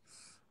don't know.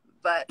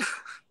 But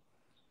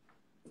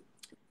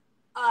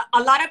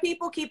a lot of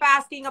people keep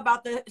asking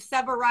about the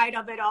Severide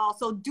of it all.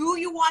 So do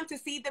you want to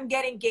see them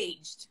get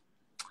engaged?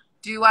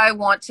 Do I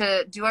want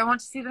to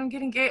see them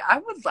get engaged? I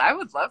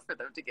would love for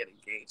them to get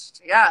engaged.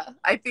 Yeah.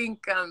 I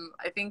think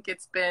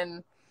it's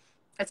been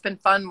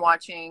fun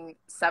watching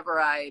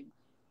Severide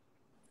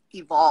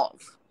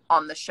evolve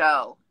on the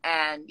show,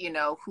 and you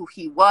know who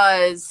he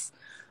was,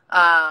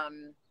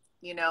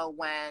 you know,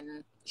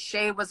 when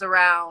Shay was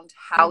around,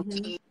 how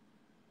he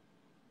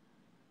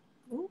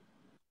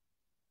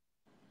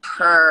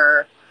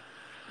her,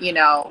 you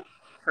know,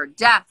 her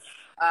death,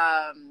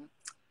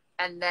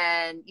 and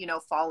then, you know,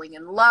 falling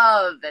in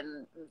love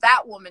and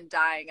that woman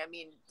dying. I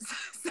mean,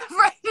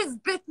 Severide has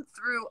been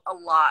through a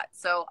lot.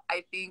 So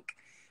I think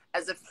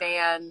as a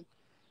fan,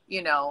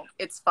 you know,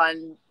 it's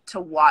fun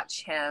to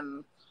watch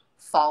him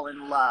fall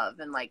in love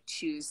and like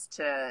choose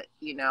to,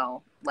 you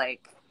know,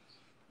 like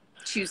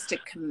choose to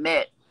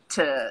commit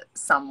to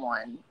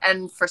someone.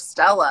 And for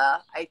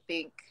Stella, I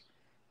think,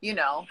 you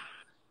know,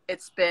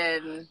 it's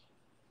been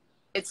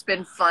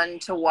fun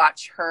to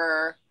watch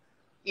her,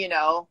 you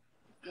know,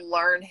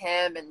 learn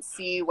him and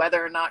see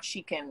whether or not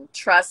she can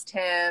trust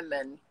him.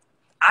 And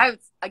I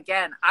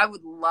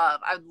would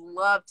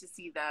love to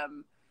see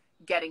them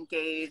get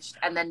engaged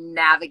and then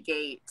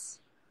navigate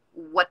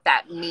what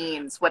that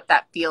means, what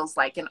that feels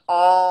like, and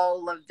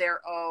all of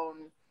their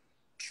own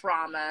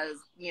traumas,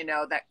 you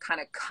know, that kind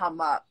of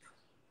come up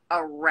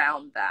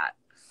around that.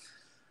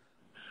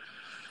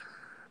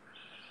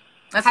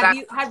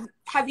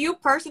 Have you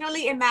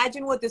personally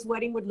imagined what this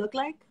wedding would look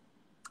like?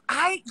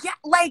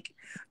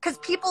 Because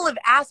people have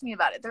asked me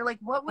about it. They're like,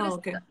 what would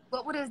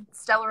a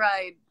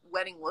Stellaride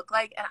wedding look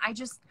like? And I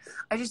just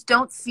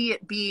don't see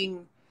it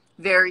being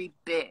very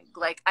big.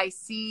 Like I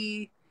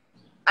see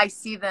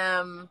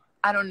them,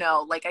 I don't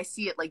know, like I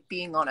see it like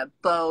being on a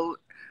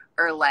boat,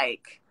 or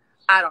like,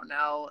 I don't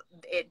know,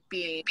 it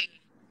being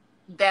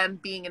them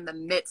being in the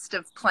midst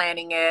of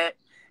planning it,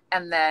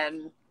 and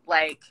then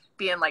like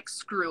being like,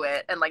 screw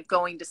it, and like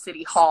going to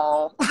City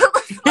Hall.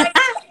 Like,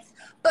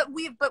 but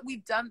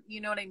we've done, you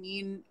know what I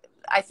mean?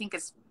 I think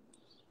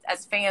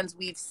as fans,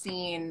 we've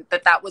seen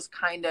that was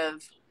kind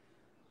of,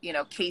 you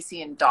know,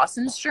 Casey and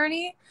Dawson's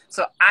journey.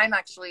 So I'm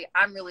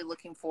really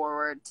looking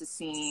forward to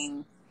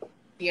seeing,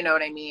 you know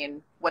what I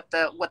mean, what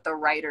the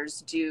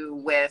writers do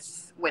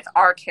with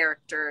our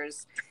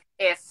characters,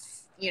 if,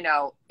 you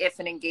know, if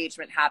an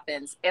engagement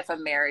happens, if a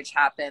marriage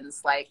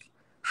happens, like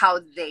how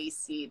they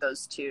see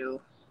those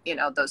two, you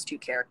know, those two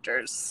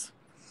characters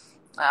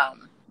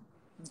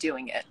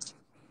doing it.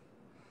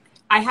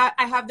 I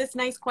have this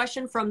nice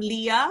question from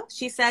Leah.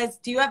 She says,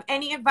 do you have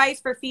any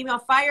advice for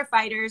female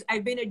firefighters?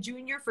 I've been a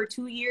junior for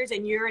 2 years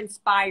and you're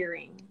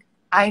inspiring.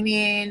 I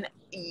mean,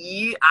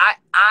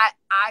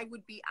 I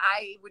would be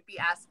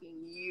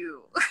asking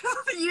you.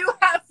 you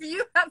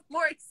have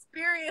more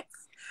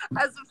experience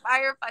as a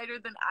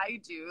firefighter than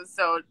I do.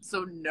 So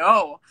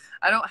no,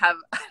 I don't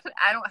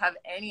have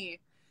any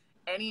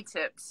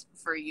tips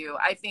for you.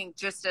 I think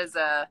just as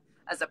a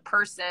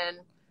person,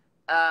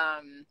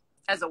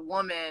 as a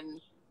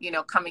woman, you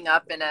know, coming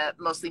up in a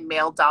mostly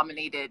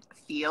male-dominated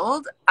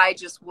field, I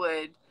just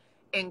would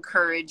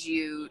encourage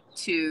you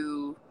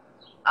to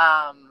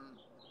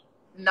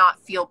not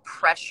feel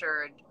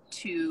pressured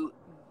to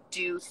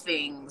do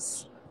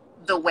things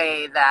the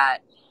way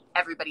that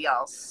everybody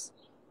else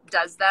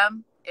does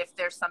them. If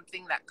there's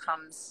something that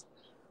comes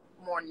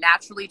more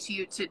naturally to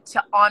you,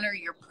 to honor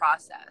your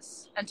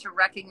process, and to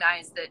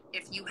recognize that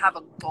if you have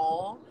a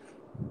goal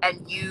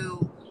and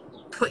you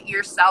put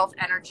yourself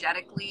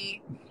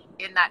energetically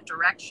in that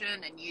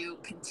direction, and you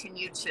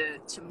continue to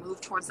move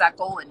towards that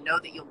goal and know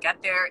that you'll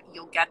get there,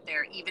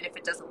 even if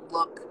it doesn't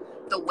look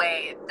the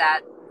way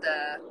that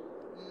the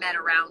men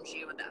around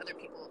you and the other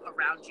people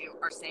around you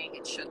are saying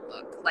it should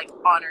look. Like,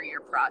 honor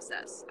your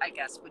process, I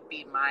guess, would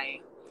be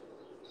my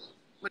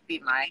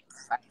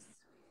advice.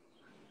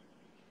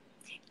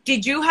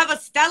 Did you have a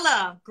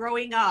Stella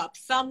growing up?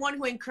 Someone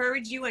who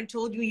encouraged you and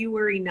told you you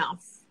were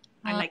enough?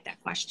 I like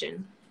that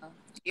question.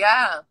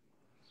 Yeah.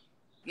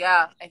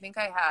 I think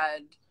I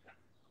had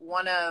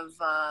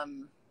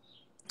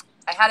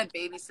I had a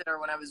babysitter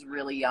when I was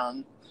really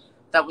young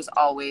that was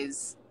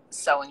always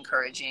so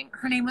encouraging.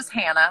 Her name was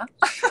Hannah.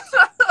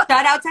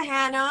 Shout out to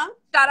Hannah.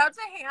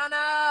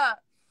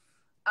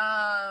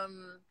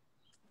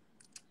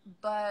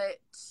 But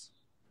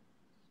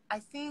I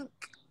think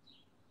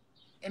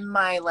in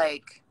my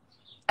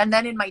and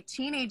then in my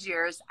teenage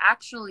years,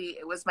 actually,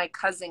 it was my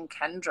cousin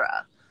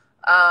Kendra.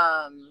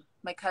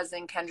 My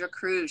cousin Kendra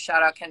Cruz,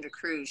 shout out Kendra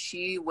Cruz.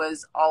 She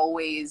was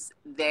always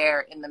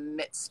there in the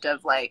midst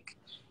of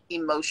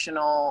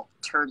emotional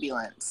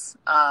turbulence.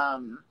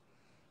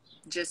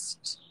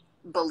 Just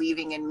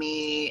believing in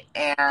me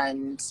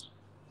and,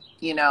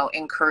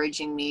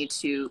 encouraging me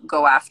to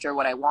go after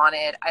what I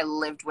wanted. I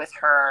lived with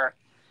her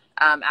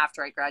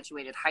after I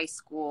graduated high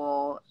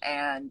school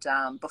and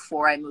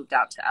before I moved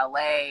out to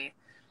LA.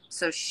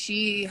 So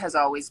she has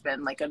always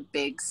been a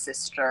big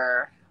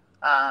sister,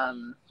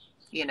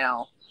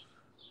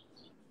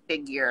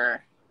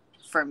 figure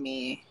for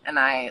me. And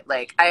I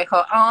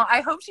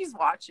hope she's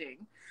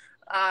watching.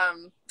 I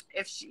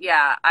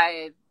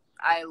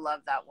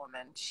love that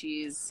woman.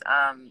 She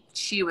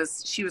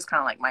was kind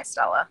of like my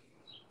Stella.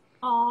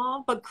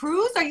 Oh, but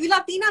Cruz, are you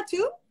Latina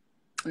too?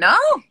 No.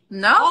 Oh,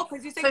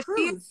 because you said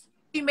Cruz.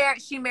 She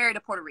married a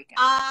Puerto Rican.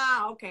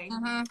 Ah, okay.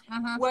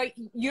 Well,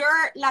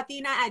 you're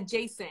Latina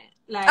adjacent.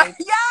 Yes,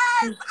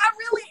 I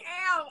really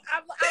am.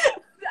 I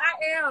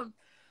am.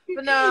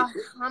 But no,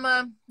 I'm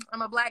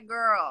a black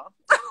girl.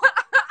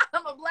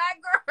 I'm a black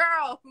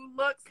girl who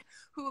looks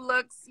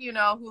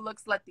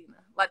Latina,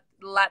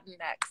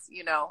 Latinx.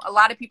 A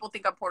lot of people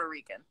think I'm Puerto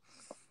Rican.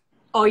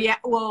 Oh yeah.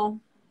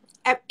 Well,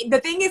 the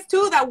thing is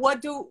too that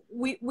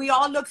we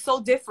all look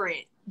so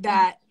different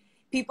that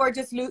people are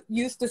just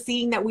used to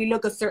seeing that we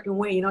look a certain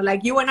way.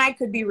 Like you and I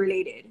could be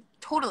related.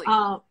 Totally.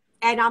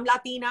 And I'm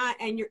Latina,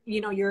 and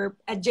you're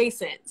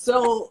adjacent.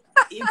 So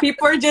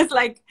people are just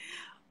they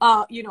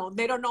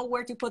don't know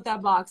where to put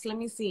that box. Let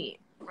me see.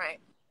 Right.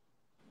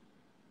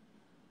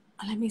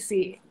 Let me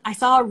see. I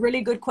saw a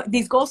really good question.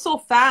 These go so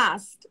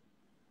fast.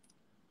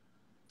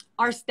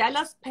 Are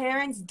Stella's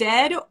parents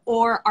dead,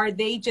 or are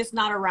they just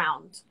not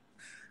around?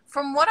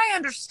 From what I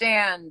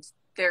understand,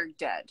 they're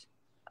dead.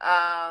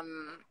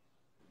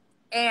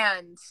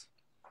 And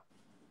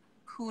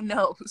who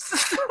knows?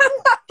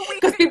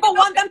 Because people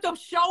want them to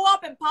show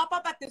up and pop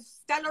up at the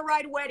Stella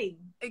Ride wedding.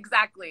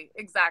 Exactly.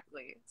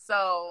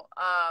 So,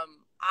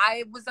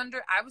 I was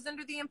under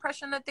the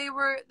impression that they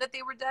were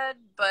dead,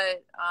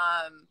 but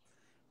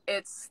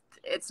it's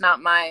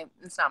not my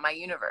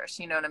universe.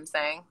 You know what I'm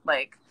saying?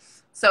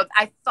 So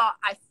I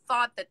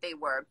thought that they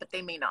were, but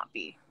they may not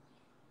be.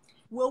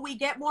 Will we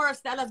get more of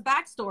Stella's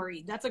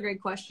backstory? That's a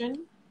great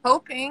question.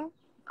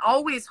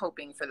 Always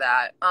hoping for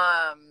that.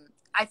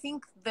 I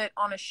think that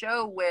on a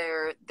show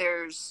where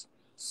there's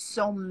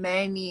so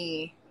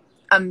many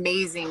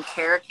amazing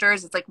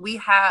characters, it's we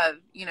have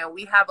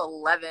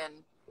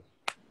 11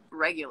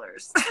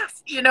 regulars.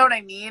 You know what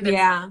I mean?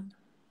 Yeah.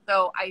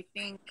 So I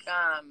think,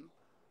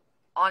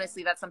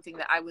 honestly, that's something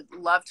that I would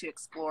love to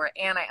explore.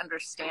 And I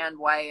understand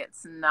why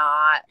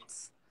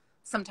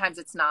sometimes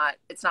it's not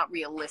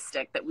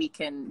realistic that we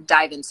can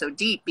dive in so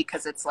deep,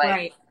 because it's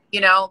right.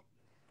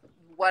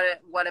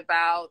 What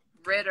about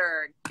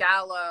Ritter,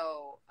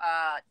 Gallo,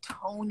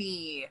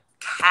 Tony,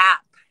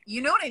 Cap?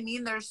 You know what I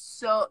mean? There's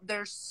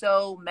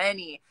so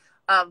many.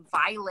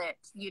 Violet,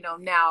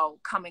 now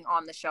coming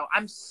on the show.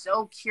 I'm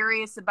so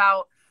curious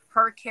about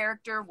her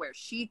character, where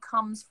she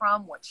comes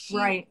from, what she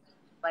like.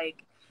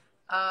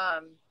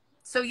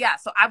 So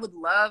I would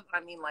love.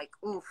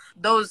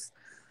 Those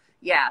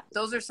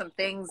are some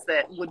things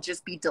that would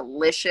just be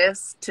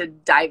delicious to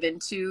dive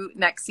into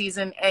next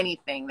season.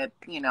 Anything that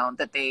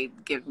that they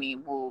give me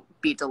will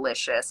be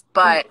delicious.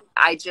 But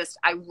I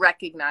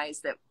recognize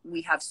that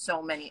we have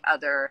so many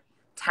other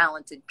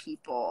talented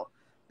people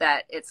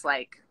that it's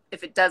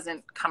if it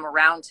doesn't come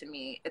around to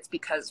me, it's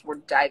because we're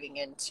diving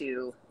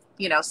into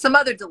some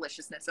other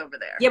deliciousness over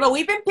there. Yeah, but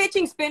we've been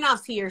pitching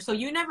spin-offs here, so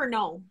you never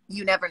know.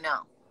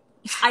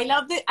 I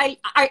love it. I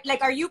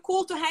are you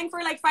cool to hang for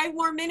 5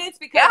 more minutes?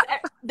 Because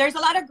there's a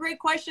lot of great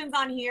questions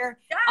on here.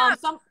 Yeah.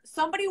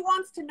 Somebody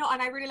wants to know,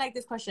 and I really like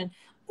this question.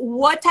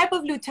 What type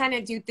of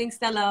lieutenant do you think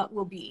Stella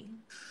will be?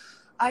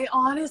 I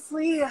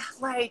honestly,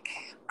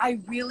 I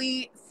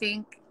really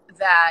think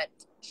that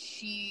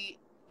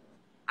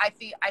I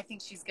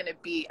think she's going to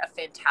be a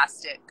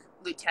fantastic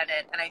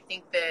lieutenant. And I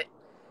think that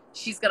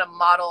she's going to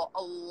model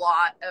a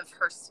lot of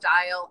her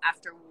style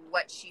after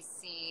what she's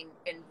seen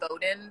in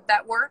Bowden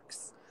that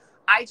works.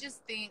 I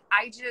just think,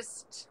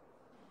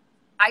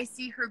 I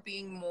see her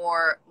being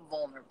more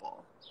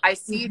vulnerable. I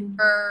see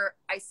her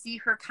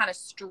kind of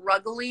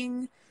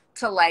struggling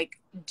to like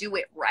do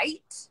it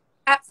right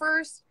at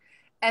first,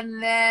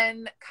 and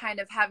then kind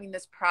of having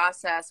this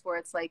process where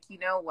it's like, you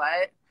know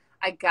what?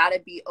 I gotta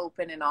be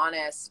open and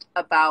honest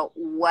about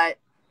what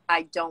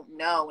I don't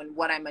know and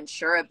what I'm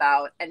unsure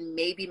about, and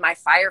maybe my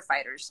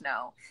firefighters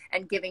know,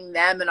 and giving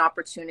them an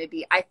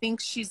opportunity. I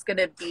think she's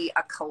gonna be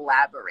a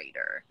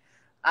collaborator.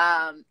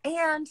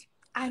 And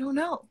I don't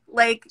know,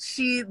 like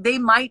they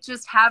might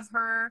just have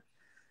her,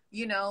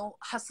 you know,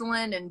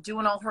 hustling and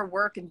doing all her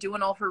work and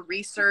doing all her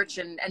research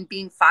and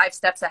being 5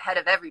 steps ahead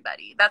of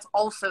everybody. That's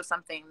also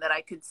something that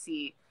I could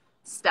see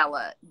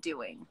Stella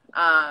doing.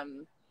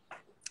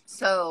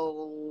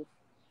 So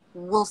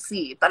we'll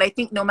see. But I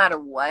think no matter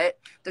what,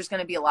 there's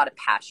going to be a lot of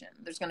passion.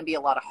 There's going to be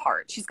a lot of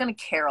heart. She's going to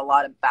care a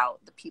lot about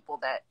the people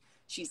that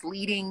she's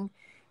leading,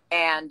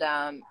 and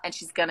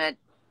she's going to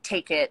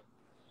take it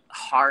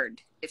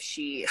hard if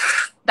she,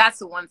 that's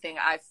the one thing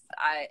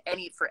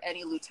for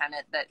any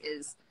lieutenant that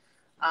is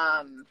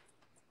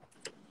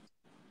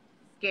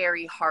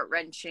scary,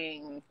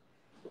 heart-wrenching,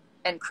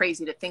 and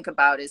crazy to think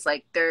about is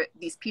like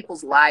these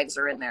people's lives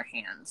are in their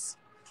hands.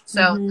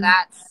 So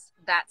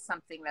that's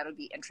something that would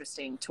be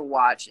interesting to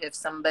watch. If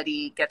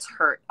somebody gets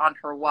hurt on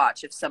her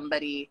watch, if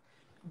somebody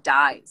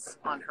dies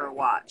on her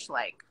watch,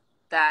 like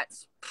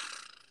that's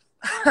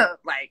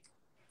like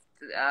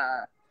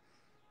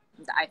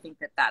I think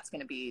that's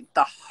going to be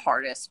the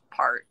hardest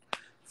part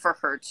for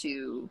her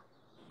to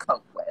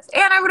cope with.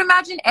 And I would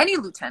imagine any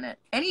lieutenant,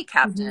 any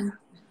captain,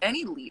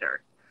 any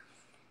leader.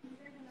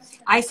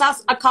 I saw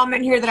a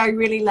comment here that I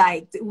really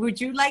liked. Would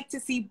you like to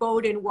see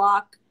Bowden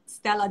walk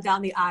Stella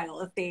down the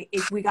aisle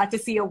if we got to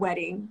see a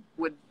wedding?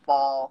 Would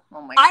bawl.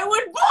 Oh my God. I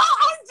would bawl.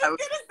 I was just going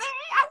to say,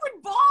 I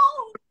would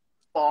bawl.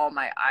 Bawl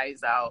my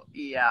eyes out.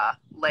 Yeah.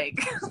 Like,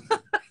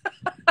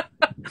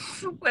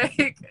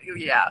 like,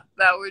 yeah,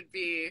 that would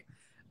be,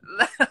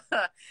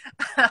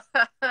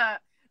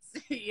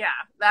 yeah,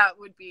 that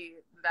would be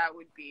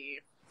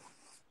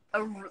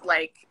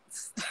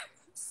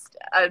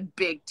a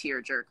big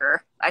tearjerker.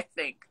 I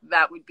think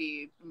that would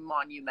be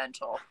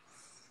monumental.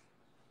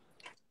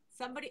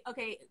 Somebody,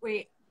 okay,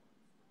 wait.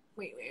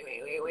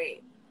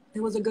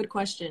 It was a good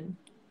question.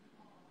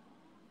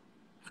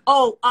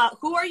 Oh,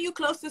 who are you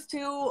closest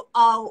to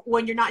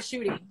when you're not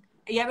shooting?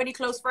 You have any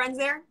close friends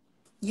there?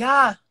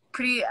 Yeah,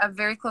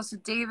 very close to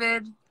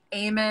David,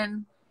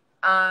 Eamon,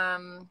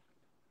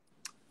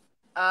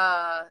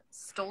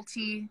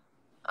 Stolte,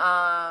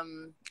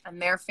 and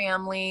their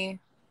family.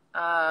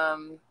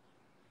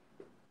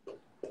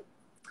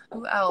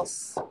 Who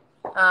else?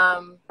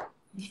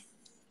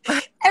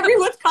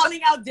 Everyone's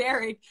calling out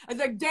Derek. I was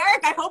like,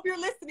 Derek, I hope you're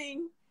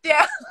listening.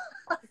 Yeah.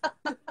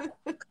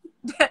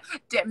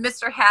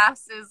 Mr.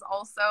 Hass is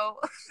also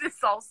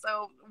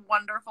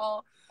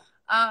wonderful.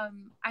 I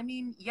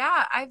mean,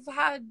 yeah,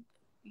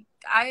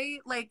 I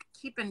like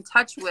keep in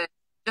touch with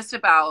just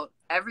about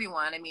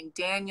everyone. I mean,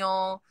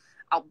 Daniel,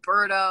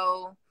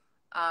 Alberto,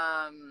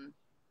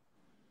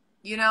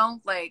 you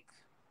know, like,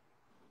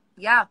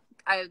 yeah,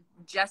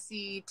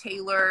 Jesse,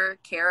 Taylor,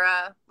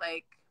 Kara,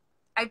 like,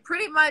 I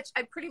pretty much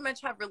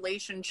have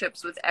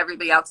relationships with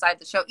everybody outside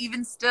the show.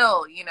 Even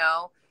still, you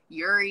know,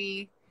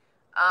 Yuri.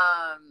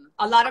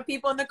 A lot of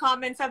people in the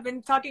comments have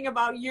been talking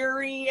about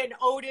Yuri and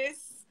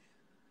Otis.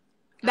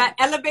 That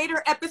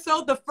elevator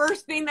episode, the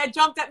first thing that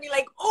jumped at me,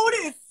 like,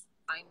 Otis.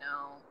 I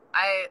know.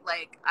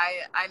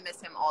 I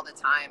miss him all the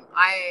time.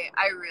 I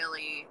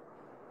really,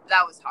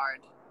 that was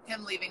hard.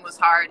 Him leaving was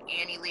hard.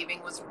 Annie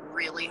leaving was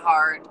really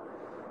hard.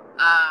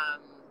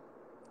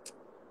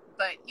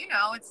 But you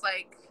know, it's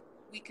like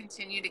we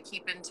continue to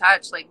keep in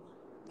touch. Like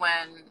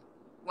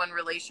when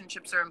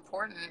relationships are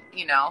important,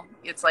 you know,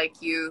 it's like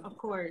of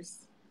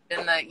course,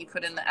 you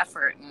put in the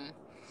effort, and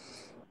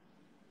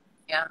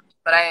yeah.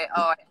 But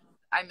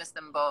I miss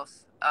them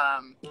both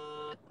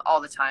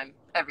all the time,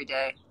 every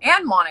day.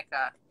 And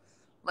Monica,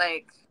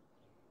 like,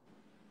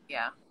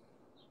 yeah.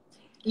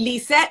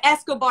 Lisette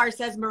Escobar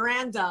says,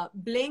 Miranda,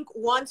 blink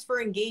once for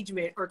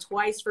engagement or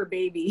twice for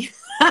baby.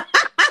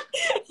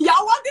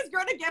 Y'all want this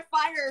girl to get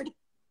fired.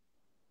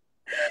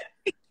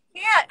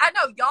 Yeah, I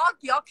know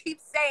y'all keep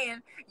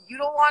saying you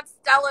don't want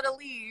Stella to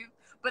leave,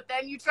 but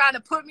then you trying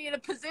to put me in a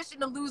position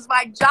to lose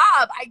my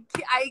job. I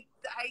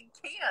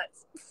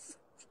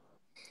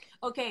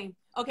can't.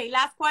 Okay,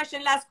 last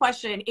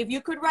question. If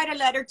you could write a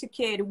letter to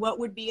Kid, what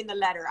would be in the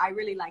letter? I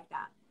really like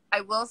that.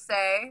 I will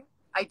say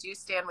I do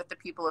stand with the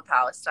people of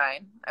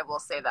Palestine. I will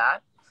say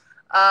that.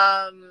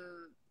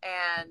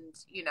 And,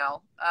 you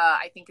know,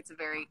 I think it's a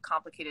very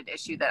complicated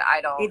issue that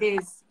It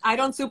is. I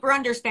don't super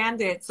understand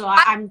it, so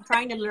I'm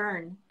trying to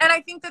learn. And I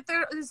think that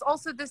there is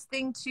also this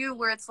thing, too,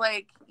 where it's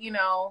like, you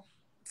know,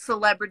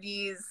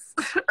 celebrities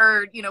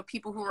or, you know,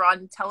 people who are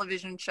on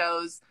television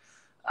shows,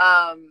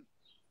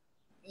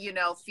 you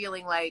know,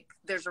 feeling like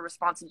there's a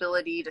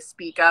responsibility to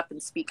speak up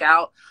and speak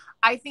out.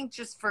 I think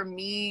just for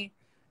me,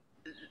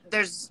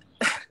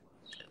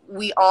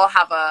 we all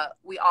have a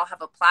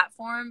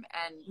platform,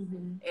 and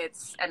Mm-hmm.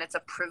 it's a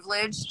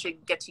privilege to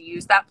get to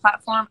use that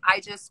platform. I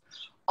just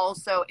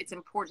also, it's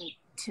important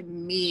to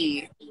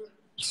me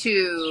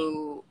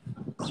to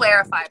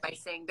clarify by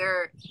saying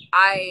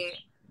I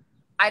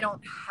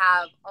don't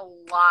have a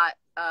lot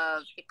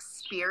of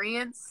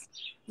experience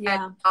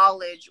and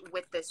knowledge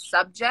with this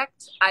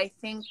subject. I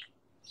think,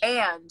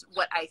 and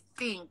what I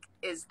think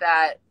is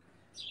that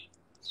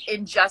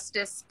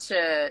injustice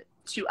to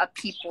a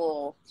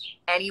people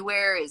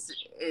anywhere is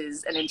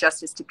an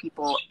injustice to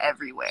people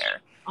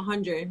everywhere.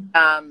 100.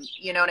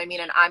 You know what I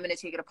mean? And I'm going to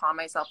take it upon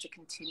myself to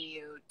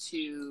continue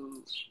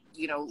to,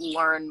 you know,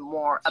 learn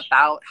more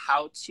about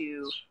how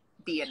to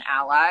be an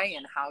ally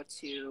and how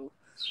to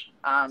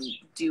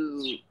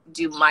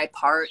do my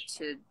part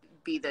to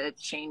be the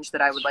change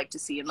that I would like to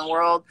see in the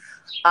world.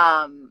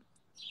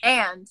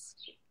 And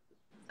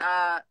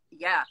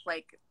yeah,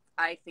 like,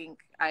 I think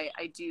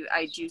I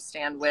do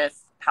stand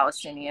with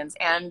Palestinians,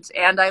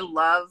 and I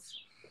love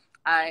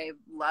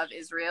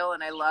Israel,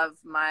 and I love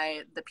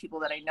the people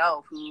that I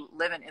know who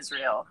live in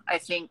Israel. I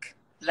think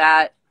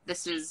that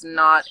this is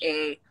not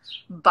a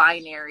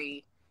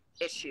binary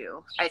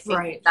issue. I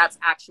think that's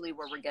actually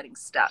where we're getting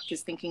stuck,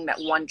 is thinking that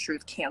one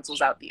truth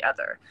cancels out the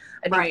other.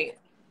 I think we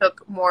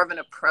took more of an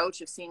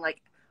approach of seeing,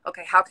 like,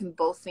 okay, how can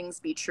both things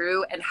be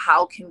true, and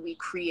how can we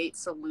create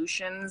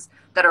solutions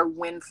that are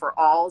win for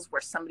alls,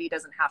 where somebody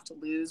doesn't have to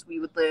lose? We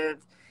would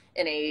live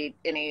in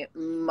a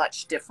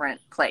much different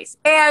place.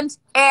 And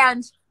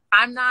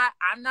I'm not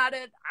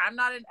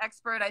an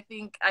expert. I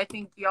think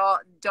y'all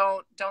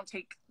don't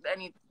take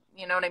any,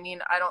 you know what I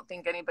mean? I don't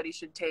think anybody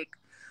should take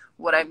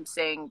what I'm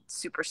saying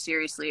super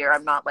seriously, or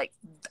I'm not like,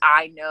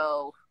 I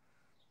know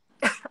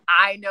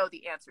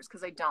the answers,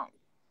 because I don't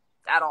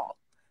at all.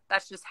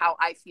 That's just how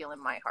I feel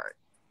in my heart.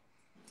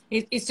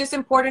 It's just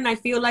important, I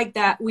feel like,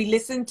 that we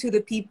listen to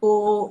the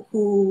people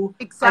who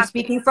are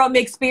speaking from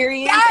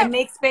experience and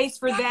make space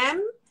for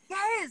them.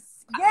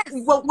 Yes.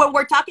 When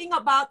we're talking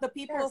about the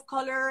people of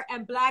color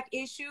and Black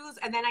issues,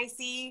 and then I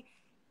see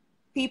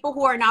people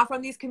who are not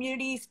from these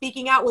communities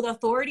speaking out with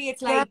authority,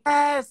 it's like,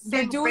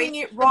 they're doing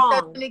it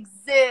wrong. Doesn't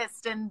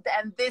exist, and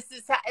this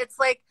is it's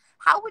like,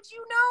 how would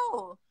you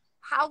know?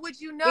 How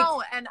would you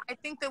know? And I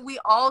think that we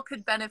all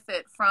could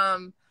benefit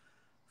from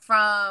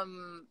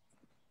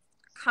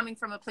coming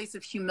from a place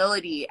of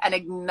humility and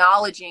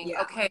acknowledging,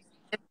 okay,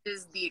 this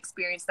is the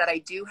experience that I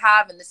do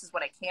have, and this is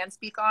what I can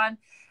speak on,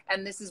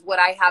 and this is what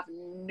I have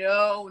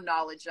no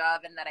knowledge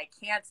of and that I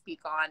can't speak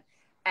on.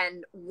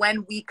 And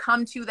when we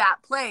come to that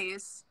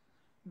place,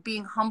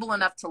 being humble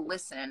enough to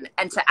listen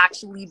and to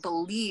actually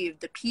believe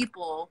the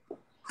people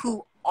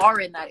who are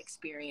in that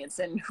experience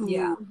and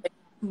who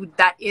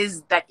that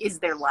is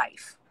their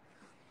life.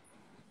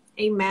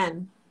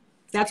 Amen.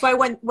 That's why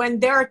when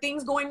there are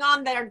things going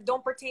on that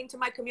don't pertain to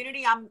my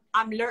community,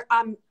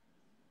 I'm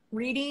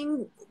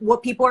reading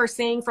what people are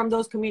saying from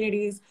those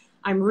communities.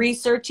 I'm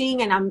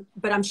researching,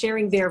 but I'm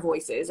sharing their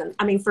voices. And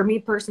I mean, for me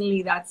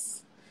personally,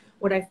 that's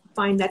what I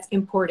find that's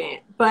important.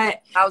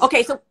 But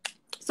okay, so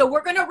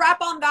we're gonna wrap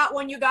on that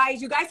one, you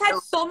guys. You guys had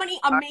so many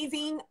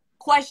amazing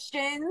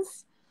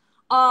questions.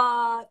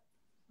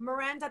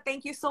 Miranda,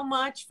 thank you so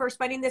much for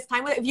spending this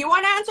time with. If you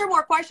want to answer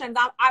more questions,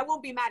 I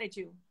won't be mad at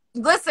you.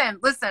 Listen,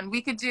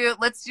 we could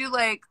let's do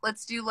like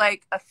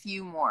a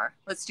few more.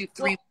 Let's do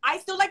 3. Well, I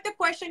still like the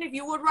question. If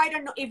you would write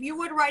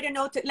a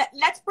note to,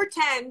 let's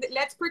pretend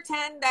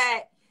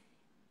that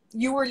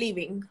you were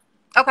leaving.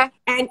 Okay.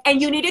 And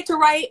you needed to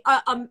write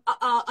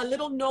a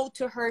little note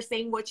to her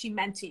saying what she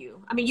meant to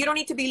you. I mean, you don't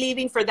need to be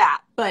leaving for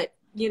that, but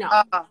you know.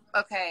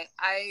 Okay.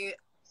 I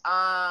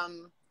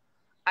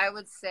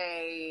would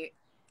say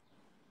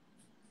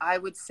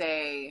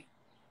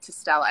to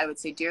Stella, I would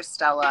say, dear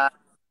Stella,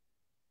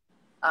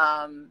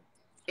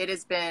 it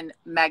has been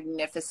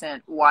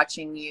magnificent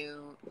watching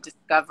you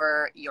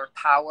discover your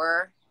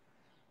power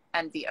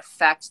and the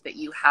effect that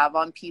you have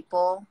on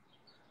people,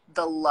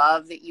 the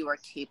love that you are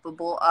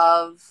capable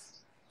of,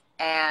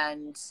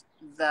 and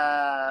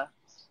the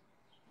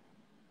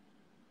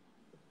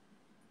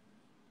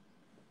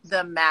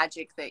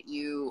magic that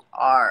you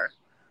are.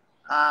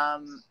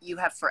 You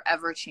have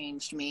forever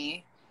changed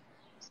me.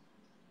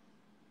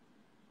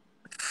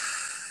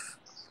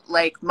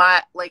 Like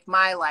my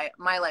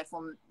life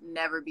will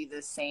never be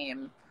the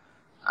same,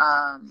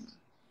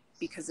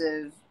 because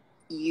of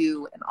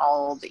you and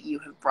all that you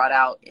have brought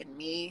out in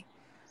me.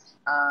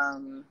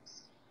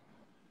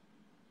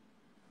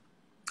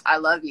 I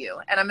love you,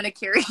 and I'm going to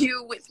carry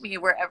you with me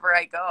wherever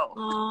I go.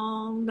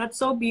 Oh, that's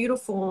so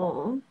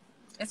beautiful.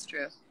 It's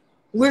true.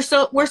 We're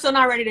still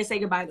not ready to say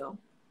goodbye though.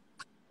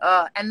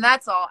 And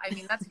that's all. I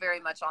mean, that's very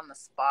much on the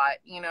spot.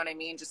 You know what I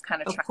mean? Just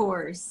kind of. Of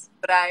course.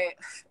 But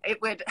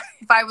it would,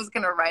 if I was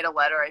going to write a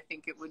letter, I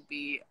think I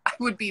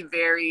would be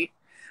very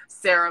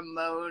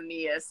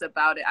ceremonious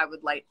about it. I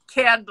would light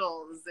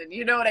candles, and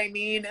you know what I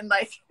mean? And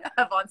like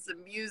have on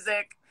some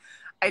music.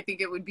 I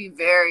think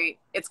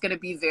it's going to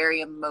be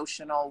very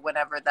emotional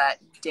whenever that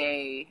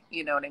day,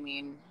 you know what I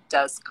mean,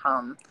 does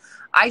come.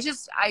 I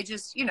just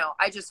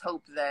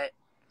hope that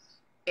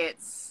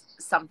it's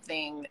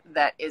something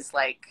that is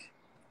like,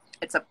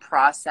 it's a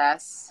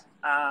process.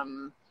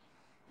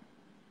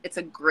 It's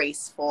a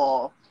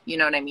graceful, you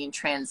know what I mean,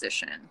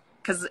 transition.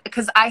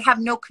 Because I have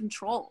no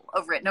control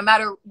over it. No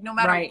matter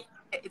right.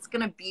 it's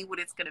gonna be what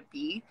it's gonna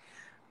be.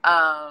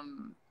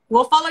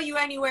 We'll follow you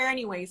anywhere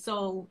anyway.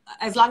 So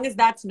as long as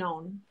that's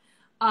known.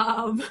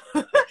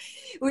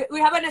 We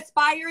have an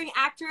aspiring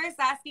actress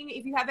asking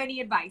if you have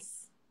any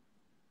advice.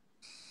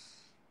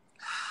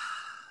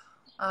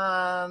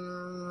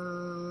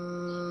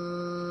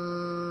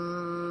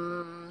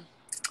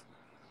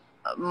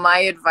 My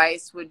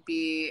advice would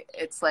be,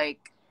 it's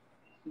like,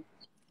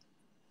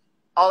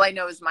 all I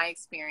know is my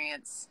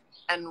experience,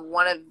 and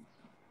one of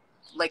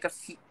like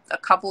a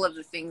couple of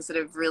the things that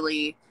have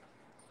really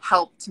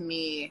helped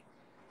me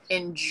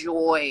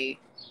enjoy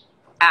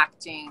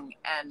acting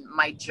and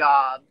my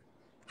job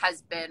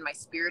has been my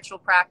spiritual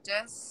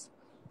practice,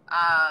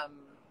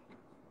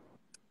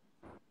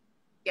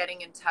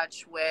 getting in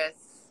touch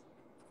with,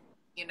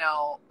 you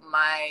know,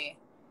 my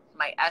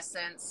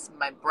essence,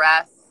 my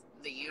breath,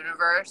 the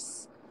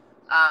universe,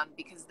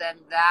 because then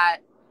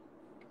that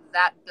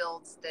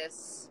builds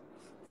this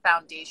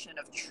foundation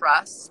of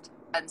trust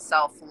and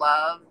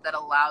self-love that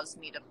allows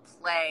me to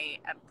play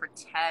and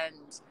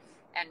pretend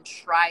and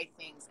try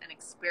things and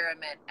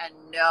experiment and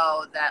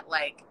know that,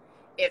 like,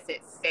 if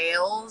it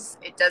fails,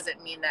 it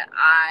doesn't mean that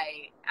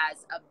I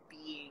as a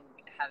being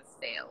have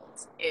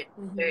failed.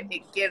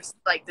 It gives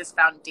like this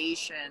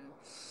foundation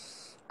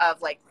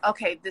of like,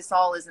 okay, this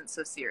all isn't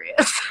so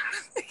serious.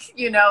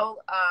 You know?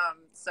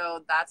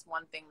 So that's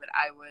one thing that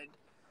I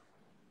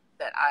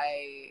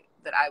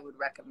would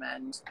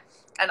recommend.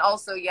 And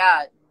also,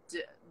 yeah,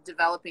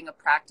 developing a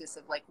practice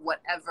of like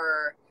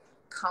whatever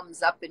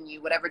comes up in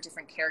you, whatever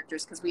different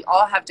characters, because we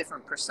all have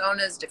different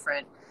personas,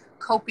 different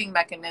coping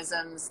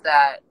mechanisms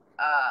that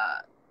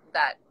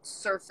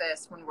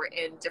surface when we're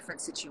in different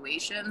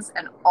situations,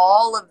 and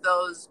all of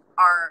those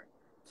are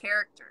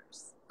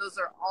characters. Those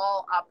are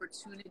all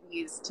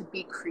opportunities to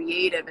be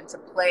creative and to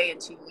play and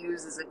to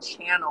use as a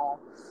channel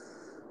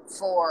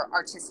for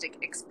artistic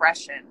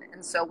expression.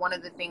 And so one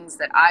of the things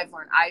that I've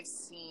learned, I've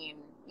seen,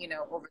 you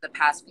know, over the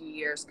past few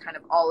years, kind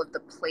of all of the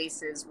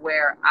places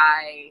where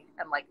I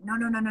am like, no,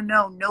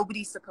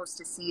 nobody's supposed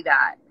to see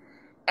that.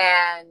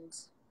 And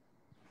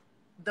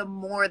the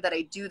more that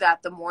I do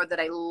that, the more that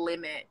I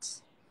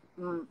limit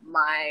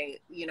my,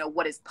 you know,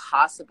 what is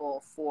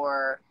possible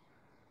for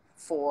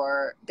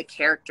the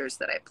characters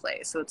that I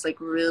play. So it's like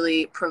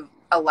really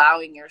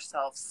allowing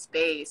yourself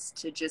space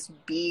to just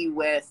be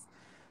with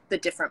the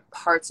different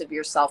parts of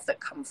yourself that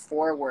come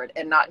forward,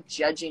 and not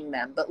judging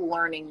them, but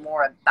learning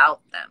more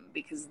about them,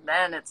 because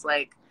then it's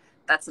like,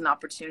 that's an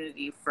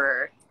opportunity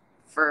for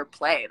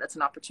play. That's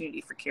an opportunity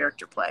for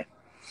character play.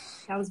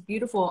 That was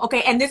beautiful.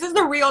 Okay, and this is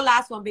the real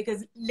last one,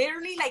 because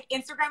literally, like,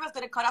 Instagram is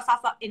going to cut us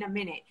off in a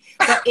minute.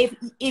 But if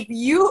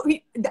you,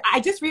 I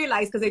just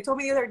realized, because they told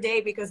me the other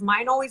day, because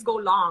mine always go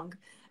long,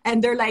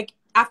 and they're like,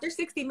 after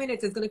 60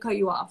 minutes, it's going to cut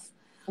you off.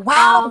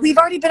 Wow, we've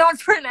already been on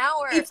for an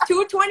hour. It's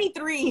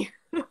 2:23.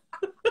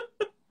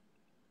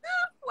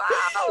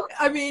 Wow.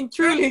 I mean,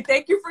 truly,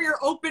 thank you for your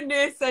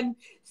openness and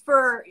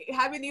for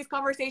having these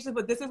conversations.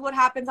 But this is what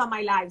happens on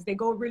my lives. They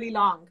go really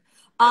long.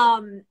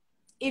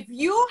 If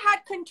you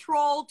had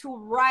control to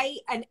write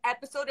an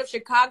episode of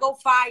Chicago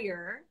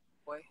Fire,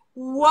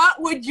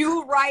 what would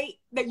you write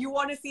that you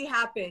want to see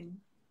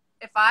happen?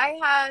 If I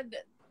had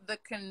the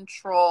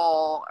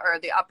control or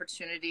the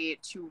opportunity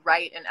to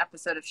write an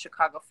episode of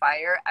Chicago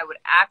Fire, I would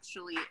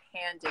actually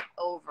hand it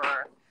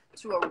over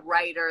to a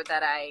writer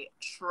that I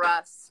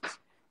trust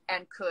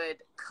and could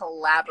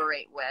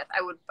collaborate with.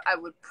 I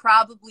would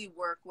probably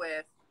work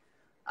with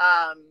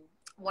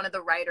one of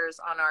the writers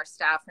on our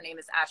staff. Her name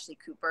is Ashley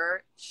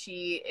Cooper.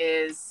 She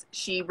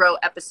wrote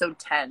episode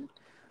 10,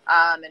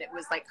 and it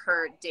was like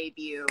her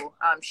debut.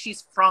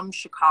 She's from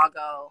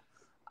Chicago.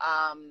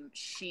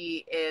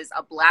 She is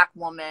a Black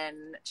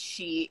woman.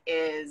 She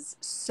is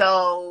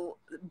so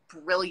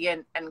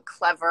brilliant and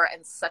clever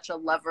and such a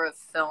lover of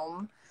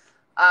film.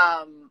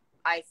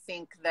 I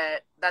think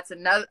that that's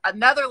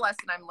another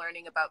lesson I'm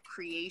learning about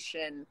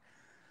creation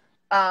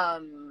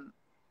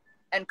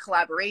and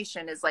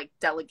collaboration is like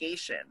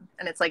delegation.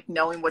 And it's like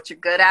knowing what you're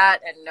good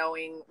at and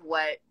knowing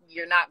what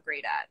you're not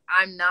great at.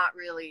 I'm not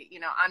really, you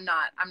know, I'm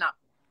not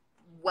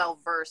well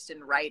versed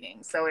in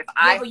writing. So if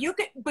but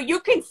you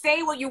can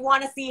say what you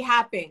want to see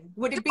happen.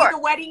 Would it be the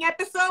wedding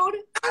episode?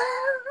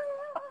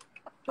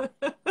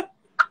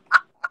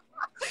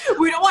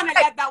 We don't want to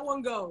let that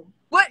one go.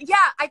 Yeah,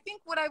 I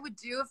think what I would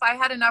do if I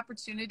had an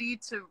opportunity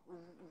to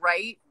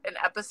write an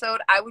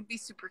episode, I would be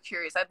super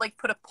curious. I'd like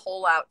put a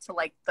poll out to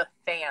like the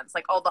fans,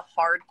 like all the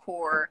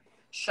hardcore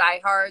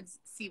shyhards,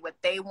 see what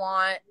they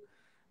want,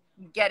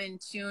 get in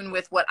tune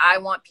with what I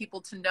want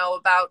people to know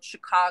about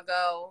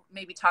Chicago,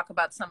 maybe talk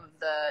about some of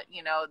the,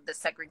 you know, the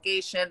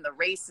segregation, the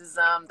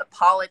racism, the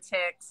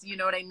politics, you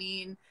know what I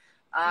mean?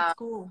 That's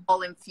cool.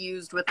 All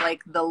infused with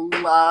like the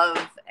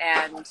love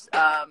and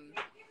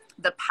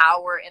the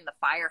power in the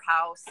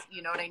firehouse,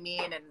 you know what I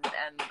mean?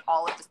 And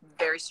all of the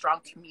very strong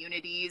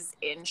communities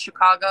in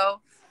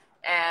Chicago,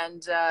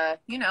 and,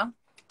 you know,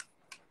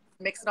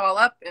 mix it all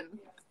up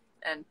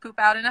and poop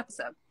out an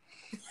episode.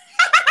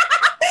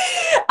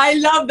 I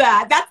love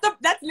that.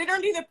 That's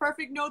literally the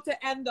perfect note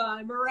to end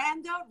on.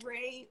 Miranda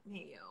Rae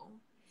Mayo,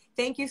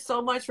 thank you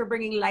so much for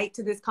bringing light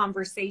to this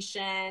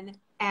conversation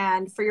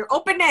and for your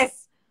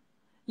openness.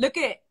 Look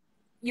at it.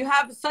 You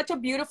have such a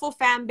beautiful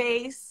fan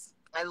base.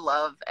 I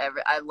love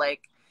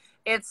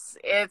it's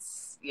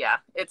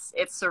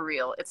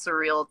surreal. It's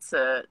surreal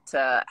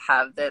to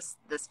have this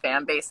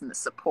fan base and the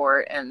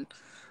support and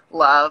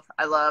love.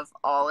 I love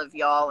all of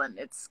y'all, and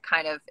it's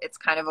kind of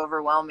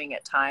overwhelming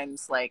at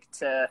times, like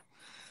to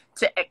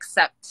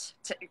accept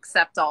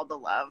all the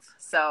love.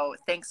 So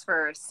thanks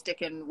for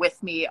sticking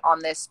with me on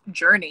this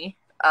journey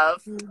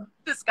of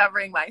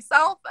discovering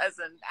myself as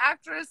an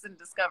actress and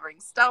discovering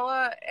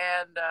Stella.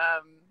 And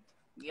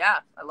yeah,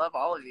 I love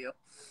all of you.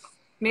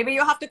 Maybe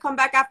you'll have to come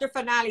back after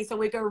finale so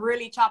we can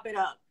really chop it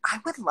up. I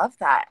would love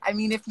that. I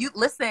mean, if you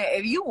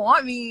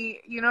want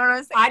me, you know what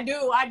I'm saying?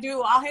 I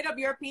do. I'll hit up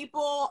your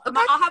people. Okay.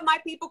 I'll have my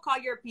people call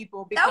your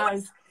people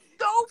because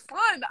so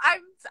fun.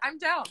 I'm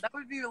down. That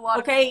would be a lot.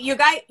 Okay, you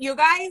guys,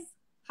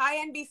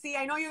 hi NBC.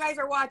 I know you guys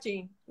are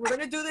watching. We're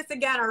gonna do this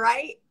again, all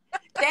right?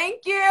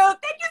 Thank you so much.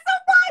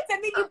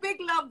 Sending you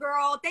big love,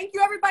 girl. Thank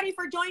you everybody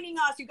for joining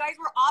us. You guys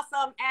were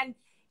awesome, and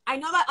I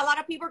know that a lot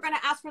of people are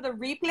gonna ask for the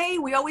replay.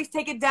 We always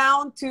take it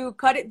down to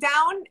cut it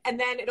down, and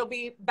then it'll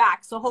be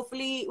back. So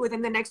hopefully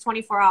within the next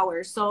 24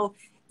 hours. So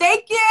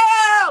thank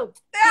you.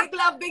 Yeah.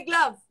 Big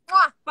love.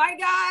 Mwah. Bye,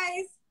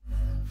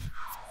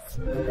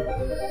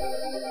 guys.